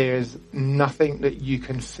that. There's nothing that you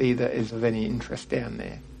can see that is of any interest down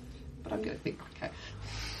there. But I'm gonna think, okay.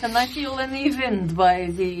 Can I feel any wind by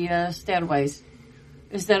the stairways?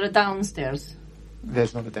 Is there a downstairs?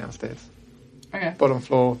 There's not a downstairs. Okay. Bottom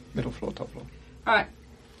floor, middle floor, top floor. Alright.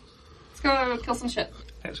 Let's go kill some shit.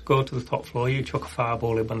 Let's go to the top floor. You chuck a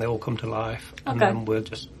fireball in when they all come to life, and Okay. then we'll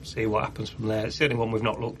just see what happens from there. It's the only one we've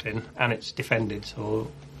not looked in, and it's defended, so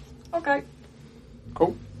Okay.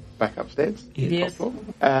 Cool. Back upstairs. Yes. Top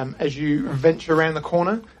floor. As you venture around the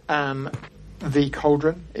corner, the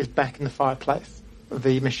cauldron is back in the fireplace.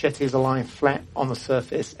 The machetes are lying flat on the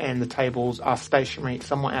surface, and the tables are stationary,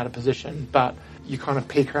 somewhat out of position, but you kind of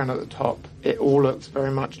peek around at the top. It all looks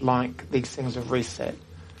very much like these things have reset.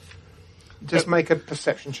 Just make a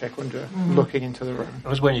perception check when you're looking into the room. it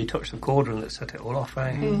was when you touched the cauldron that set it all off,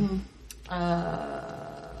 eh?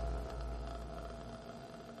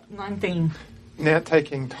 19. Now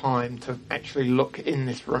taking time to actually look in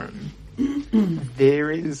this room,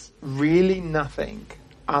 there is really nothing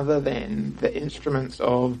other than the instruments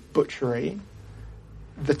of butchery,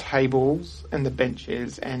 the tables and the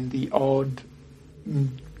benches, and the odd,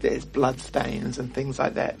 there's blood stains and things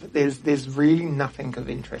like that. But there's really nothing of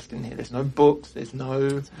interest in here. There's no books, there's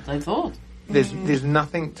I thought. there's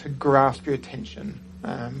nothing to grasp your attention.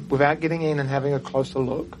 Without getting in and having a closer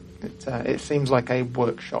look, it seems like a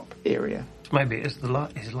workshop area. Maybe it's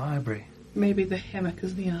his library. Maybe the hammock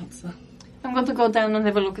is the answer. I'm going to go down and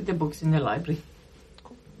have a look at the books in the library.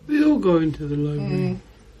 We all go into the library.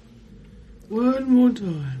 One more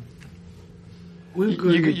time. We're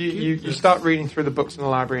going to You get this. start reading through the books in the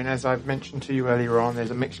library, and as I've mentioned to you earlier on,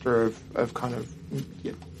 there's a mixture of kind of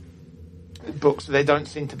books. They don't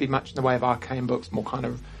seem to be much in the way of arcane books, more kind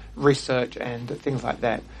of research and things like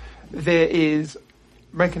that. There is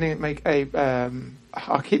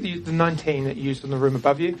I'll keep the 19 that you used in the room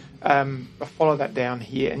above you. I'll follow that down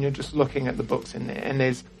here, and you're just looking at the books in there. And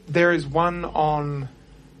there is one on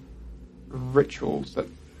rituals that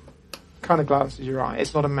kind of glances your eye.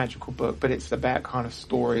 It's not a magical book, but it's about kind of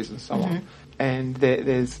stories and so on. And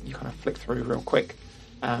there's you kind of flick through real quick,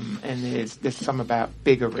 and there's some about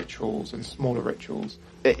bigger rituals and smaller rituals.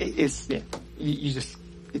 It's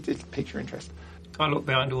piques your interest. Can I look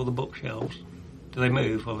behind all the bookshelves? Do they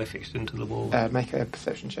move or are they fixed into the wall? Make a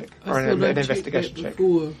perception check I or an thought I'd investigation checked that check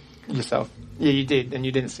before. yourself. Yeah, you did, and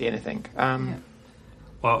you didn't see anything.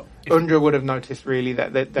 Well, Undra would have noticed really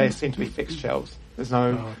that they seem to be fixed shelves. There's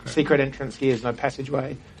no secret entrance here. There's no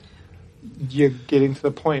passageway. You're getting to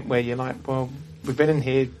the point where you're like, well, we've been in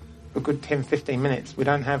here a good 10, 15 minutes. We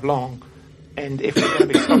don't have long. And if we're going to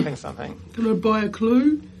be stopping something... Can I buy a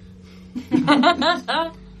clue? can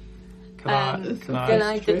I Can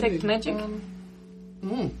I detect training. magic?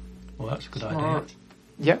 Well, that's a good idea.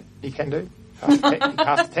 Yeah, you can do.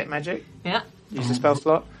 Cast detect magic. Yeah. Use the spell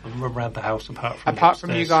slot. I'll run around the house apart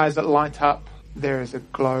from You guys that light up, there is a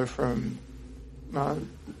glow from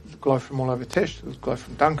all over Tish. There's glow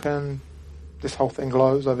from Duncan. This whole thing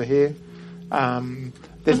glows over here.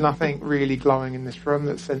 There's nothing really glowing in this room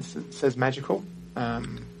that says magical.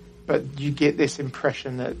 But you get this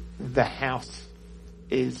impression that the house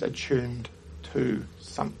is attuned to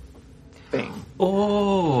something.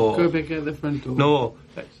 Oh! Go back out the front door. No,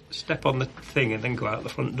 let's step on the thing and then go out the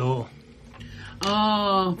front door.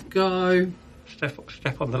 Ah, go.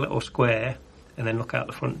 Step on the little square and then look out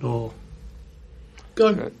the front door.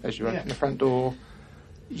 Go. As you open the front door,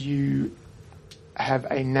 you have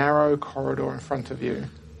a narrow corridor in front of you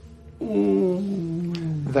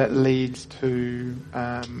that leads to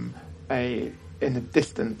in the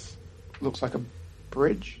distance, looks like a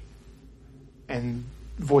bridge and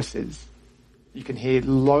voices You can hear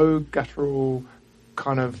low guttural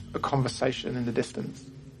kind of a conversation in the distance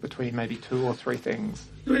between maybe 2 or 3 things.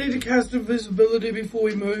 Do we need to cast invisibility before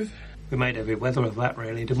we move? We made every weather of that,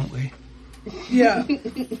 really, didn't we? Yeah.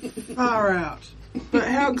 Far out. But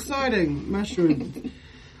how exciting. Mushrooms.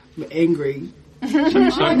 I'm angry. I got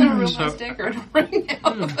a real nice decorator ring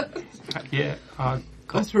out of it. Yeah, I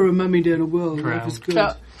threw a mummy down a well. Drowned. Life is good.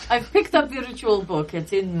 So I've picked up the ritual book.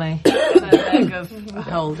 It's in my bag of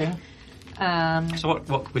holding. So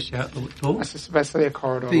what can we see out the door? It's just basically a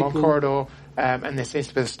corridor, People. long corridor, and there seems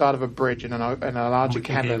to be the start of a bridge and a larger We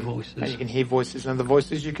can hear cabin. voices. And you can hear voices, and the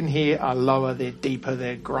voices you can hear are lower, they're deeper,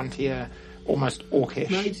 they're gruntier, almost orcish.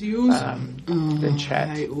 Mates, yours? Than chat.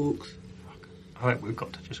 I hate orcs. I think we've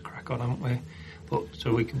got to just crack on, haven't we? But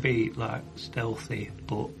so we can be like stealthy,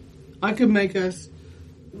 but I can make us...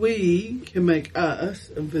 We can make us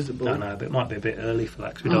invisible. no, but it might be a bit early for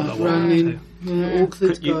that because we don't know what run to in. do. Yeah, orcs,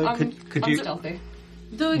 let's Could you- go. Could I'm you- stealthy.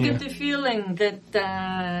 Do I Yeah. get the feeling that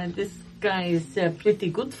this guy is pretty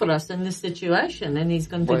good for us in this situation, and he's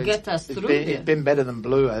going to Well, get us it's through been, this? it's been better than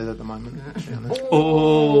blue at the moment. to be honest.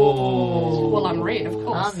 Oh, Well, I'm red, of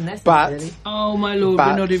course. Unnecessary. Oh my lord, But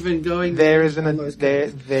we're not even going There is Almost there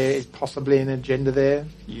is possibly an agenda there.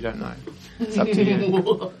 You don't know. It's up to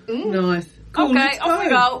you. Nice. Cool, Okay, let's off we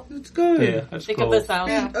go. Let's go. yeah, that's Think cool. of this out.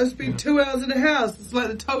 I spent 2 hours in the house. It's like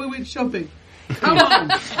the time we went shopping. Come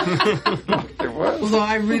on. It was. Although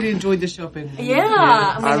I really enjoyed the shopping.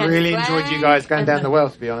 Yeah, I really enjoyed you guys going down the well.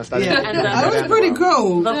 To be honest, I Yeah, didn't and go then- that was down the pretty well.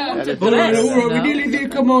 cool. The Yeah. haunted All All right, dress, all right, we're you know. nearly there.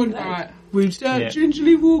 Come on. Alright. We start Yeah.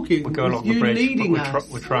 gingerly walking. We'll go along you the bridge, leading but us.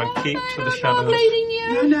 we try and keep to the shadows.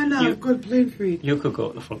 No, I've got a plan for you. You could go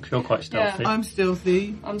at the front 'cause you're quite stealthy. I'm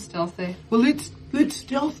stealthy. I'm stealthy. Well, let's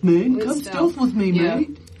stealth, man. Let's Come stealth. stealth with me, Yeah.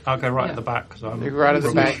 mate. I'll go right Yeah. at the back because I'm You go right at the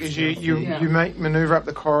rubbish. back as you Yeah. maneuver up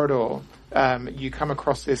the corridor. You come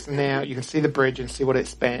across this now. You can see the bridge and see what it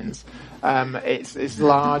spans. It's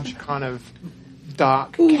large, kind of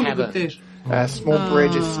dark Ooh, look at cabin. this. Small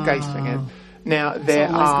bridge escaping it. Now there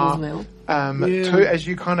are Yeah. 2 as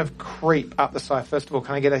you kind of creep up the side. First of all,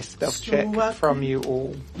 can I get a stealth check Stealth. from you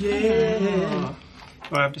all? Yeah.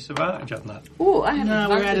 Do I have disadvantage on that? Oh, I have No,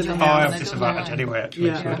 we're out of advantage the on Oh, house. I that, have and disadvantage don't know. anyway, actually.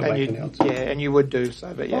 Yeah. So I don't And make you, any odds. and you would do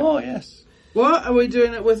so, but yeah. Oh, yes. What are we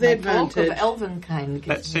doing it with My cloak advantage? of elven kind. gives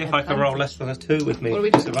Let's see me if I can roll less than a 2 with me. What do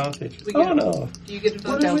we do? Disadvantage. We Oh, get no. Do you get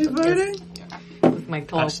What are we voting? with my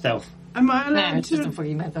cloak. That's stealth. Am I No, allowed it doesn't to?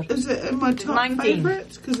 fucking matter. Is it in my top 19.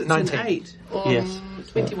 favourites? Because it's 19. an 8. Yes.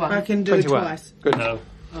 21. I can do it 21. twice. Good. No.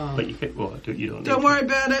 But you fit what? You don't Don't need worry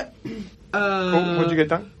about it. What'd you get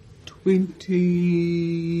done?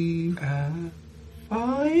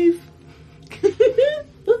 25?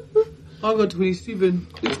 I got 27.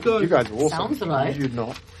 Let's go. You guys are awesome. Sounds right. You're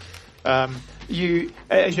not.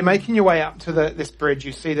 As you're making your way up to this bridge,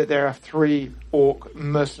 you see that there are 3 orc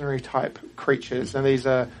mercenary type creatures, and these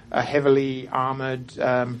are heavily armoured,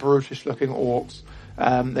 brutish-looking orcs.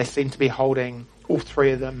 They seem to be holding, all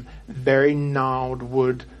 3 of them, very gnarled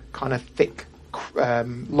wood, kind of thick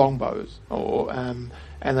longbows, and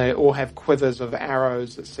they all have quivers of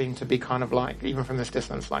arrows that seem to be kind of like, even from this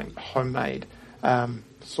distance, like homemade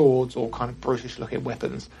swords or kind of brutish-looking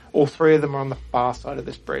weapons. All 3 of them are on the far side of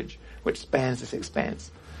this bridge, which spans this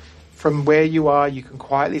expanse. From where you are, you can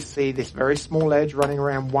quietly see this very small edge running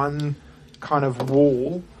around one kind of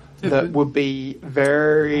wall that would be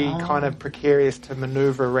very kind of precarious to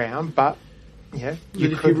maneuver around, but yeah, you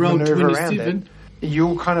But if could you roll maneuver around 27. it.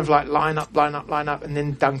 You'll kind of like line up, and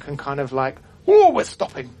then Duncan kind of like, oh, we're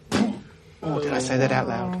stopping. Oh, did I say that out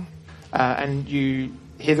loud? And you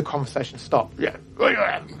hear the conversation stop. Yeah.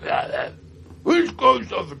 Who's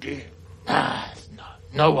goes over there?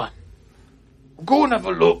 No one. Go and have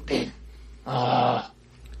a look then.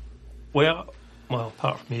 We are, well,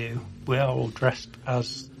 apart from you, we are all dressed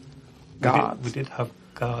as Guards. We did have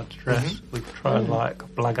guards dressed. We could try and like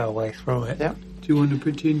blag our way through it. Yeah. Do you want to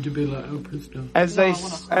pretend to be like a prisoner? As No, they, I wanna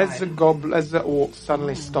as the orcs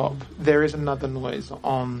suddenly stop, there is another noise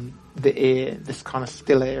on the air. This kind of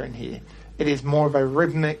still air in here. It is more of a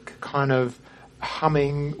rhythmic kind of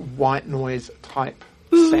humming white noise type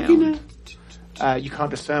sound. You can't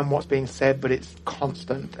discern what's being said, but it's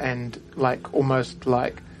constant and like almost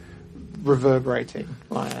like reverberating.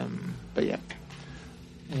 But yeah,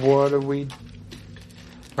 what are we?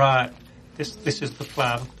 Right. This is the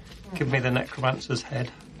plan. Give me the necromancer's head.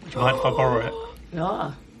 Do you mind if I borrow it?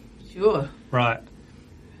 Yeah, sure. Right.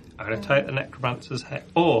 I'm going to take the necromancer's head.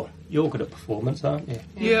 Oh, you're good at performance, aren't you?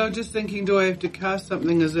 Yeah, I'm just thinking, do I have to cast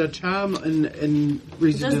something as a charm in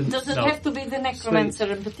residence? Does it have to be the necromancer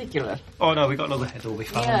in particular? Oh, no, we've got another head, will be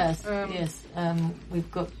fine. Yes. We've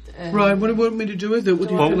got... Right, what do you want me to do with it? What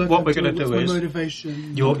do you feel like what we're going to do is...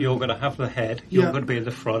 motivation? You're going to have the head, you're going to be in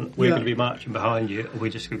the front, we're going to be marching behind you, and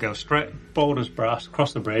we're just going to go straight, bold as brass,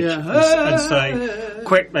 across the bridge, and say,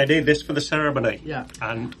 quick, they need this for the ceremony. Yeah.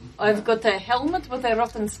 And I've got a helmet with a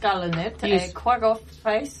rotten skull in it, a quag-off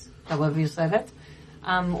face, however you say that,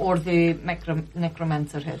 or the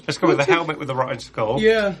necromancer head. let's go with the helmet with the rotten skull.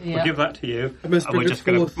 Yeah. We'll give that to you, I must and bring we're it just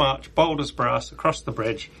going forth. to march bold as brass across the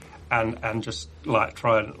bridge, and just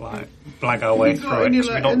try and blag our way Have you got through it, any,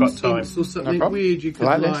 because we've not got time. incense or something problem. weird you could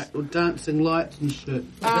Light light, this. or dancing lights and shit?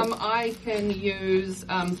 I can use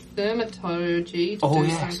thermatology to do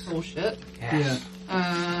some cool shit. Yeah.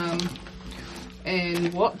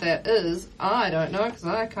 And what that is, I don't know, because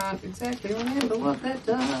I can't exactly remember what that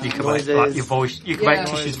does. You can make Noises. like your voice. You can make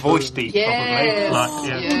Tish's voice deep, Yes. probably.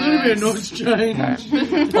 Like, Maybe a noise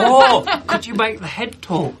change. Oh, could you make the head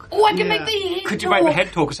talk? Oh, I can make the head Could you make the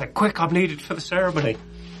head talk and say, "Quick, I'm needed for the ceremony"?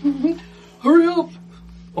 Hurry up!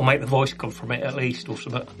 Or make the voice come from it at least, or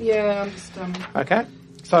something. Yeah, I'm just Okay.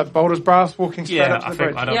 So, bold as brass, walking straight Yeah, up to I the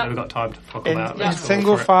think bridge. I don't think we've got time to fuck In about. Let's go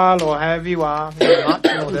single for it. file or however you are, in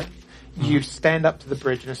marching order, you stand up to the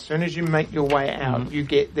bridge, and as soon as you make your way out, you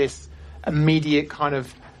get this immediate kind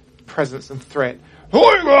of presence and threat.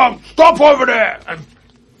 Hold on! Stop over there! And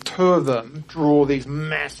two of them draw these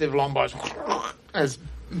massive longbows as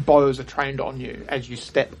bows are trained on you as you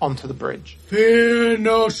step onto the bridge. Fear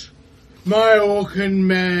not, my orcan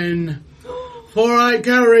men, for I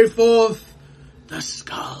carry forth the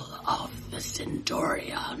skull of the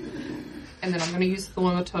Centaurian. And then I'm going to use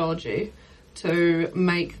thaumaturgy to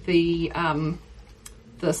make the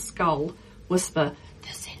skull whisper,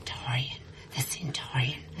 "The Centaurian, the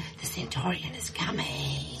Centaurian, the Centaurian is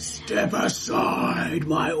coming." Step aside,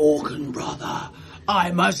 my orcan brother.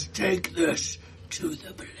 I must take this to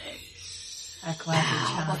the place.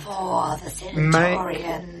 Before the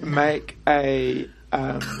Centaurian. Make a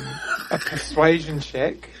persuasion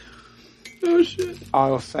check. Oh shit.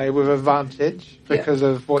 I'll say with advantage because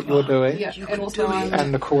of what you're doing Yeah, and also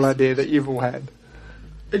and the cool idea that you've all had.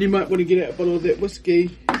 And you might want to get out a bottle of that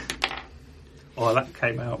whiskey. Oh, that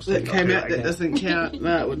came out. So That you've got to came do out, that again. doesn't count.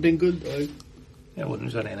 No, it would have been good though. It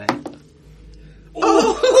wouldn't have done anything.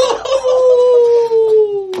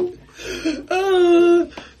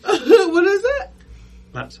 What is it?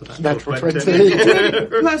 That's a Natural 20.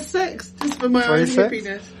 Plus 6, just for my own 26?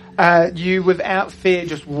 happiness. You, without fear,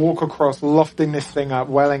 just walk across, lofting this thing up,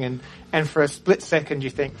 welling, and for a split second you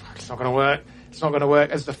think, fuck, it's not going to work. It's not going to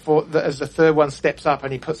work. As the third one steps up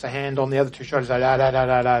and he puts a hand on the other two shoulders, like,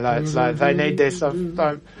 it's like, they need this. So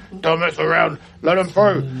don't mess around. Let them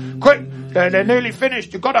through. Quick, they're nearly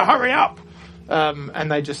finished. You've got to hurry up.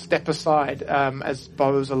 And they just step aside as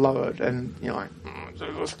bows are lowered, and you know, like,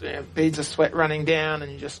 beads of sweat running down,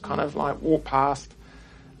 and you just kind of like walk past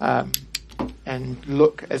and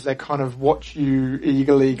look as they kind of watch you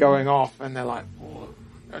eagerly going off, and they're like, oh,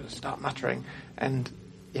 and just start muttering, and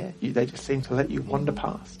yeah, they just seem to let you wander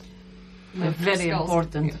past. Very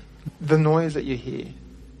important. The noise that you hear,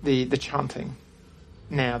 the chanting,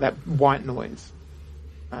 now that white noise,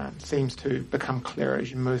 seems to become clearer as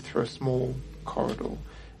you move through a small corridor,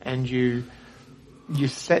 and you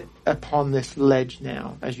set upon this ledge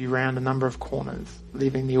now as you round a number of corners,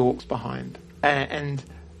 leaving the orcs behind, and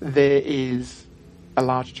there is a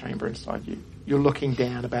large chamber inside you. You're looking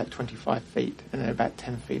down about 25 feet and then about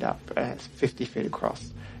 10 feet up. It's 50 feet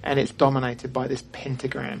across, and it's dominated by this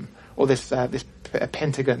pentagram or this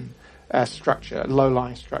pentagon structure,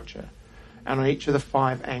 low-lying structure, and on each of the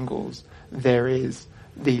 5 angles there is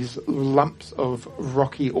these lumps of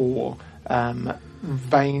rocky ore,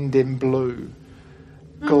 veined in blue,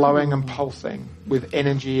 glowing and pulsing with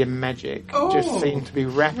energy and magic, just seem to be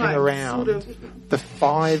wrapping around the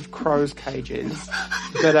 5 crows' cages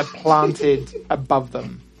that are planted above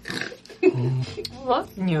them.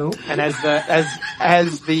 What's new? And as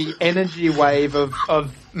the energy wave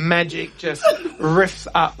of magic just riffs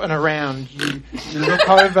up and around, you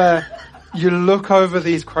look over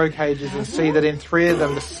these crow cages and see that in 3 of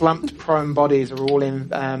them the slumped prone bodies are all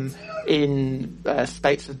in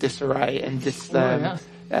states of disarray and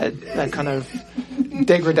kind of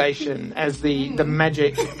degradation as the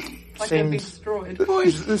magic seems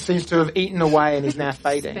to have eaten away and is now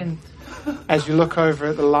fading. As you look over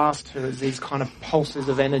at the last 2, as these kind of pulses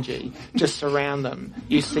of energy just surround them,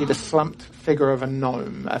 you see the slumped figure of a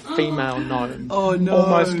gnome, a female gnome, Oh no!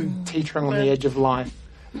 almost teetering on the edge of life,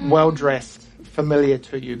 well dressed, familiar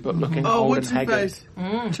to you, but looking Oh, old what's and her haggard.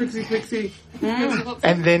 face? Trixie Pixie.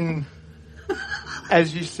 And then,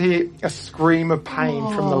 as you see a scream of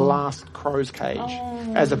pain from the last crow's cage,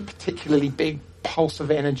 as a particularly big pulse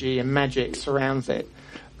of energy and magic surrounds it,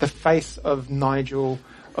 the face of Nigel,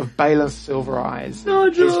 of Baylor's silver eyes,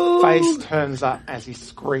 his face turns up as he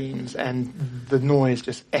screams, and the noise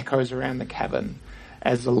just echoes around the cavern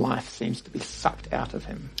as the life seems to be sucked out of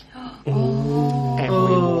him. And we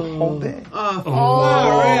will hold there.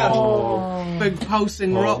 Far out. Big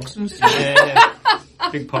pulsing rocks and stuff. Yeah.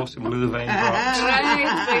 Big pulsing blue vein rocks.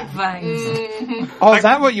 Right, big veins. Oh, is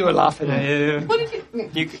that what you were laughing at? Yeah. What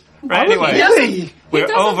did you... Right, anyway, Really? we're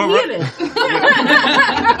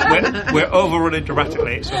overrunning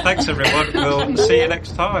dramatically, so thanks everyone. We'll see you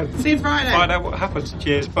next time. See you Friday. Find out what happens.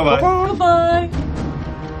 Cheers. Bye-bye. Bye-bye.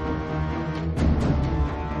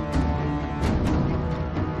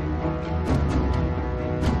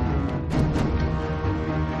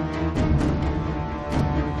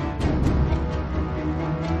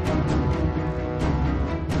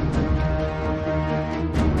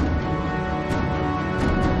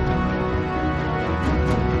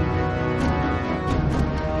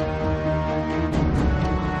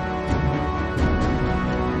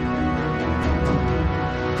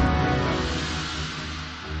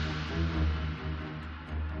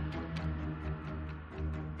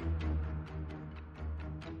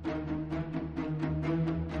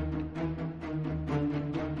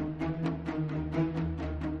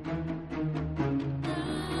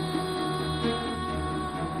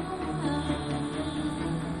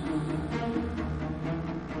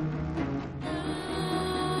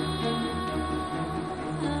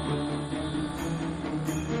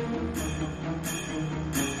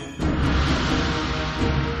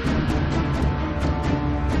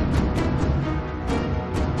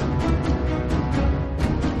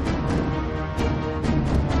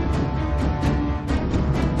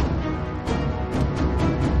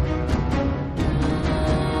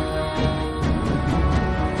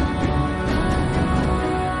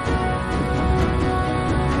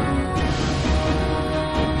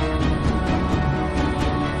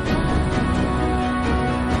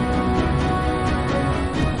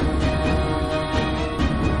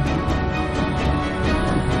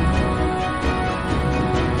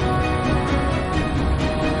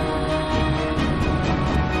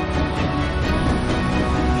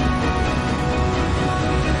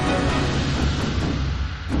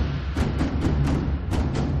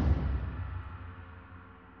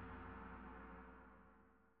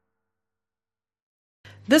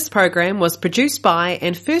 This program was produced by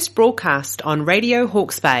and first broadcast on Radio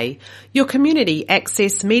Hawke's Bay, your community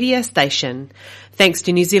access media station. Thanks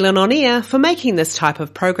to New Zealand On Air for making this type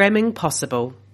of programming possible.